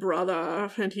find my brother,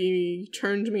 and he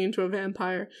turned me into a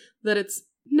vampire. That it's,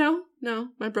 no,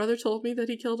 my brother told me that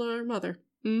he killed our mother.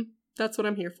 That's what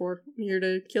I'm here for. I'm here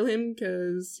to kill him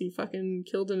because he fucking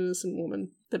killed an innocent woman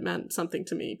that meant something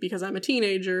to me because I'm a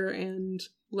teenager, and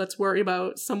let's worry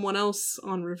about someone else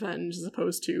on revenge as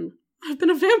opposed to, I've been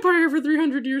a vampire for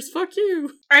 300 years, fuck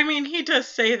you. I mean, he does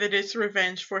say that it's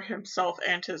revenge for himself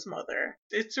and his mother.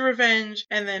 It's a revenge,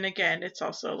 and then again, it's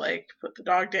also like, put the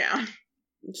dog down.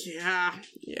 Yeah,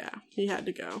 he had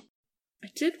to go. I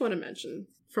did want to mention,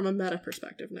 from a meta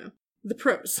perspective now, the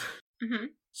prose.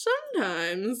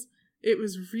 Sometimes it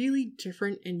was really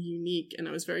different and unique, and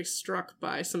I was very struck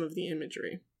by some of the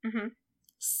imagery.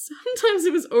 Sometimes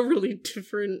it was overly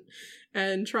different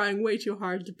and trying way too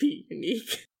hard to be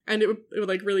unique. And it would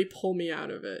like really pull me out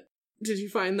of it. Did you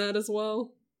find that as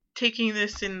well? Taking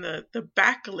this in the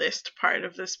backlist part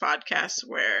of this podcast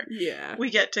where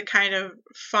we get to kind of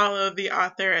follow the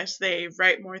author as they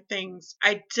write more things,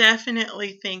 I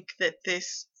definitely think that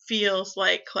this feels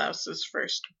like Klaus's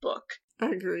first book.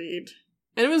 Agreed.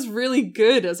 And it was really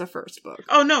good as a first book.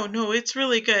 Oh, no, it's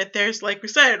really good. There's, like we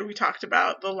said, we talked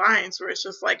about the lines where it's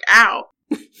just like, ow.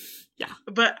 Yeah.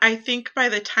 But I think by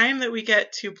the time that we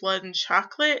get to Blood and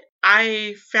Chocolate,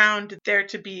 I found there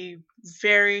to be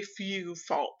very few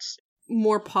faults.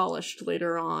 More polished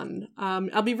later on.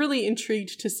 I'll be really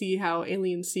intrigued to see how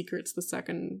Alien Secrets, the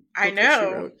second book I know. That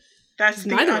she wrote. That's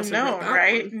the unknown,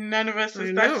 right? One. None of us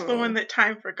is. That's the one that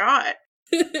time forgot.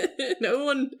 No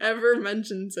one ever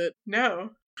mentions it.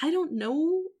 No. I don't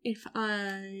know if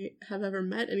I have ever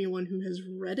met anyone who has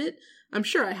read it. I'm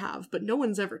sure I have, but no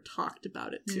one's ever talked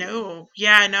about it. No.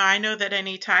 Yeah, no, I know that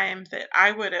any time that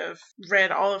I would have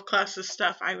read all of Klaus's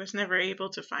stuff, I was never able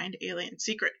to find Alien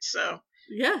Secrets, so.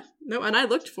 Yeah, no, and I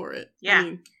looked for it. Yeah. I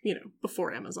mean,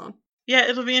 before Amazon. Yeah,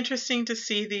 it'll be interesting to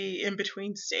see the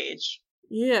in-between stage.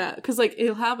 Yeah, because, like,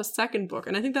 it'll have a second book,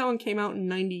 and I think that one came out in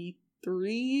 93,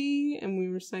 93, and we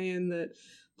were saying that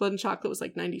Blood and Chocolate was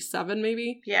like 97,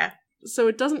 maybe. Yeah. So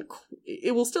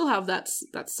it will still have that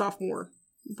sophomore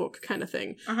book kind of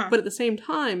thing. Uh-huh. But at the same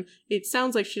time, it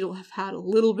sounds like she'll have had a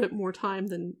little bit more time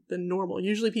than normal.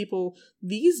 Usually people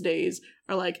these days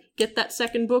are like, get that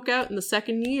second book out in the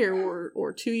second year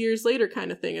or 2 years later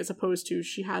kind of thing, as opposed to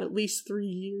she had at least 3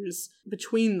 years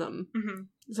between them. Mm-hmm.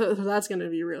 So that's going to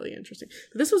be really interesting.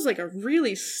 But this was like a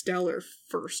really stellar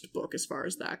first book as far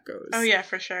as that goes. Oh yeah,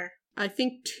 for sure. I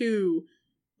think too,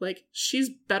 like, she's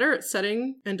better at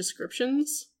setting and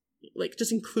descriptions, like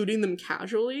just including them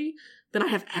casually, than I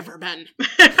have ever been.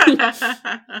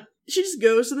 She just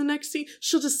goes to the next scene.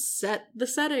 She'll just set the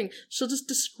setting. She'll just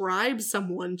describe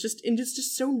someone, and it's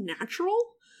just so natural.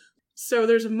 So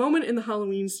there's a moment in the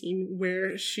Halloween scene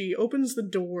where she opens the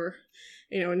door,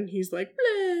 and he's like,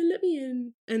 "Blah, let me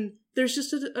in." And there's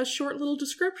just a short little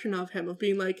description of him, of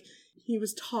being like, he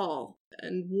was tall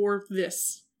and wore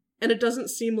this. And it doesn't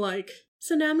seem like,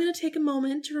 so now I'm going to take a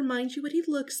moment to remind you what he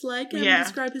looks like, and I'm going to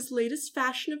describe his latest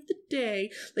fashion of the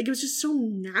day. Like, it was just so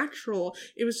natural.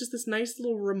 It was just this nice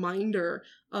little reminder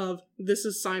of, this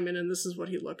is Simon and this is what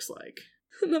he looks like.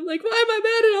 And I'm like, why am I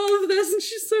bad at all of this? And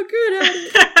she's so good at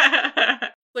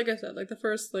it. Like I said, like the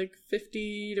first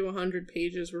 50 to 100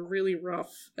 pages were really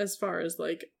rough as far as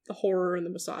like the horror and the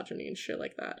misogyny and shit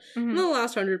like that. Mm-hmm. And the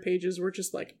last 100 pages were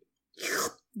just like,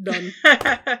 done.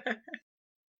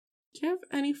 Do you have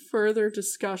any further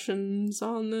discussions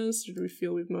on this, or do we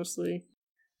feel we've mostly...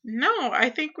 No, I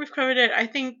think we've covered it. I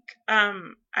think,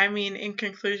 in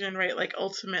conclusion, right, like,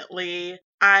 ultimately,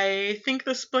 I think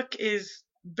this book is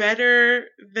better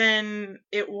than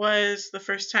it was the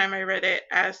first time I read it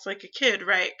as, like, a kid,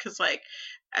 right? Because, like,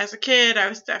 as a kid, I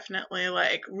was definitely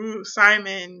like, ooh,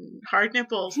 Simon, hard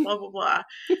nipples, blah, blah, blah.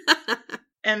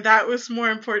 And that was more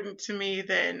important to me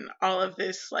than all of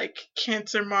this, like,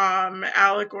 Cancer Mom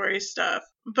allegory stuff.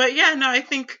 But yeah, no, I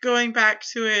think going back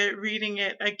to it, reading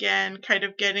it again, kind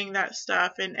of getting that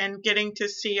stuff and getting to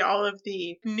see all of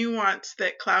the nuance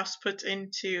that Klaus puts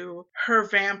into her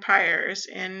vampires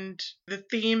and the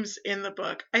themes in the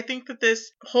book, I think that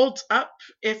this holds up,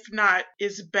 if not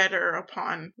is better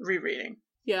upon rereading.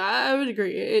 Yeah, I would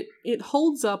agree. It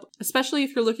holds up, especially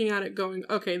if you're looking at it going,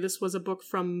 okay, this was a book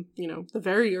from, the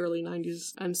very early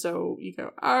 90s. And so you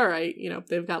go, all right,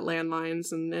 they've got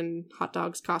landmines and hot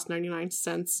dogs cost 99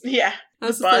 cents. Yeah,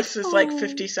 the bus is like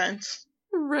 50 cents.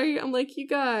 Right, I'm like, you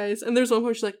guys. And there's one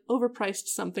where she's like, overpriced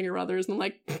something or others. And I'm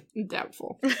like,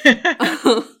 doubtful.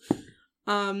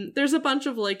 There's a bunch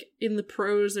of, like, in the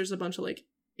prose, there's a bunch of, like,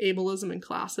 ableism and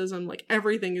classism. Like,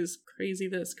 everything is crazy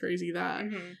this, crazy that.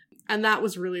 Mm-hmm. And that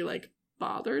was really, like,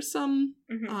 bothersome.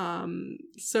 Mm-hmm.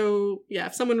 So, yeah,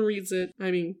 if someone reads it,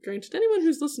 granted, anyone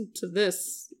who's listened to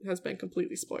this has been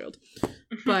completely spoiled.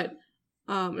 But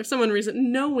if someone reads it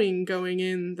knowing going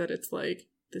in that it's, like,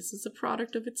 this is a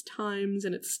product of its times,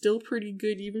 and it's still pretty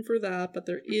good even for that, but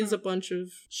there is a bunch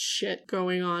of shit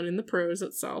going on in the prose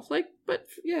itself. Like, but,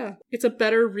 yeah, it's a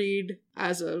better read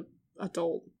as a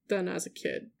adult than as a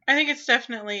kid. I think it's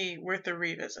definitely worth a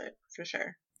revisit, for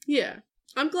sure. Yeah.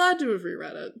 I'm glad to have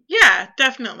reread it. Yeah,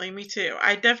 definitely. Me too.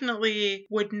 I definitely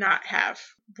would not have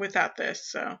without this,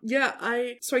 so. Yeah,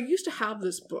 I used to have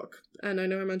this book, and I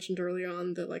know I mentioned early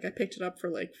on that, like, I picked it up for,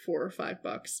 like, $4 or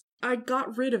 $5. I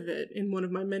got rid of it in one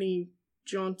of my many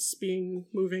jaunts being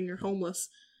moving or homeless,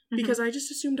 because I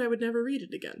just assumed I would never read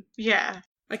it again. Yeah.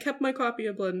 I kept my copy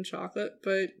of Blood and Chocolate,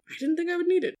 but I didn't think I would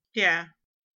need it. Yeah.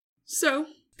 So,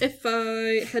 if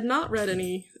I had not read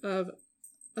any of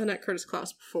Annette Curtis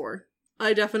Klaus before,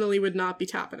 I definitely would not be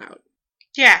tapping out.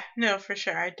 Yeah, no, for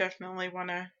sure. I definitely want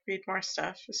to read more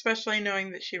stuff, especially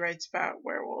knowing that she writes about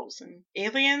werewolves and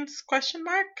aliens, ?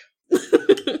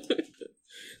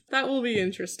 That will be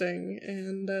interesting,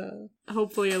 and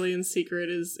hopefully Alien's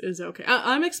Secret is okay.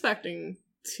 I'm expecting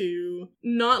to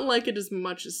not like it as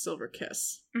much as Silver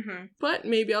Kiss, but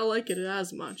maybe I'll like it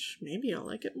as much. Maybe I'll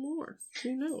like it more.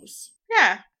 Who knows?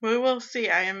 Yeah, we will see.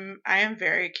 I am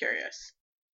very curious.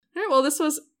 All right, well, this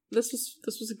was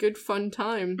a good fun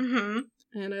time,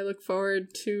 and I look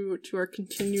forward to our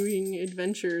continuing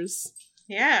adventures.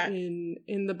 Yeah,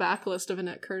 in the backlist of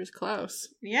Annette Curtis Klaus.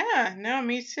 Yeah, no,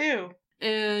 me too.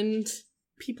 And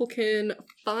people can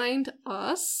find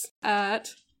us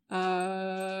at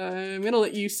I'm gonna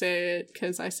let you say it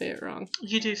because I say it wrong.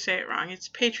 You do say it wrong. It's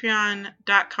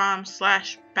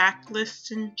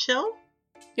patreon.com/backlistandchill.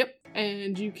 Yep,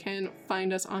 and you can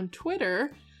find us on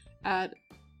Twitter at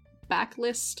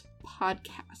Backlist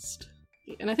Podcast.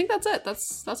 And I think that's it.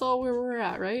 That's all where we're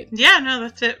at, right? Yeah, no,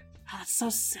 that's it. Oh, that's so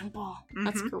simple.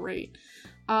 That's great.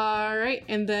 All right.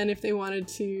 And then if they wanted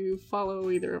to follow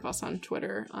either of us on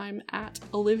Twitter, I'm at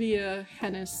Olivia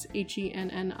Hennis,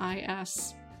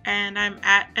 Hennis. And I'm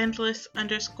at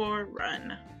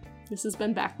endless_run. This has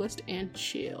been Backlist and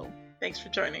Chill. Thanks for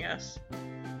joining us.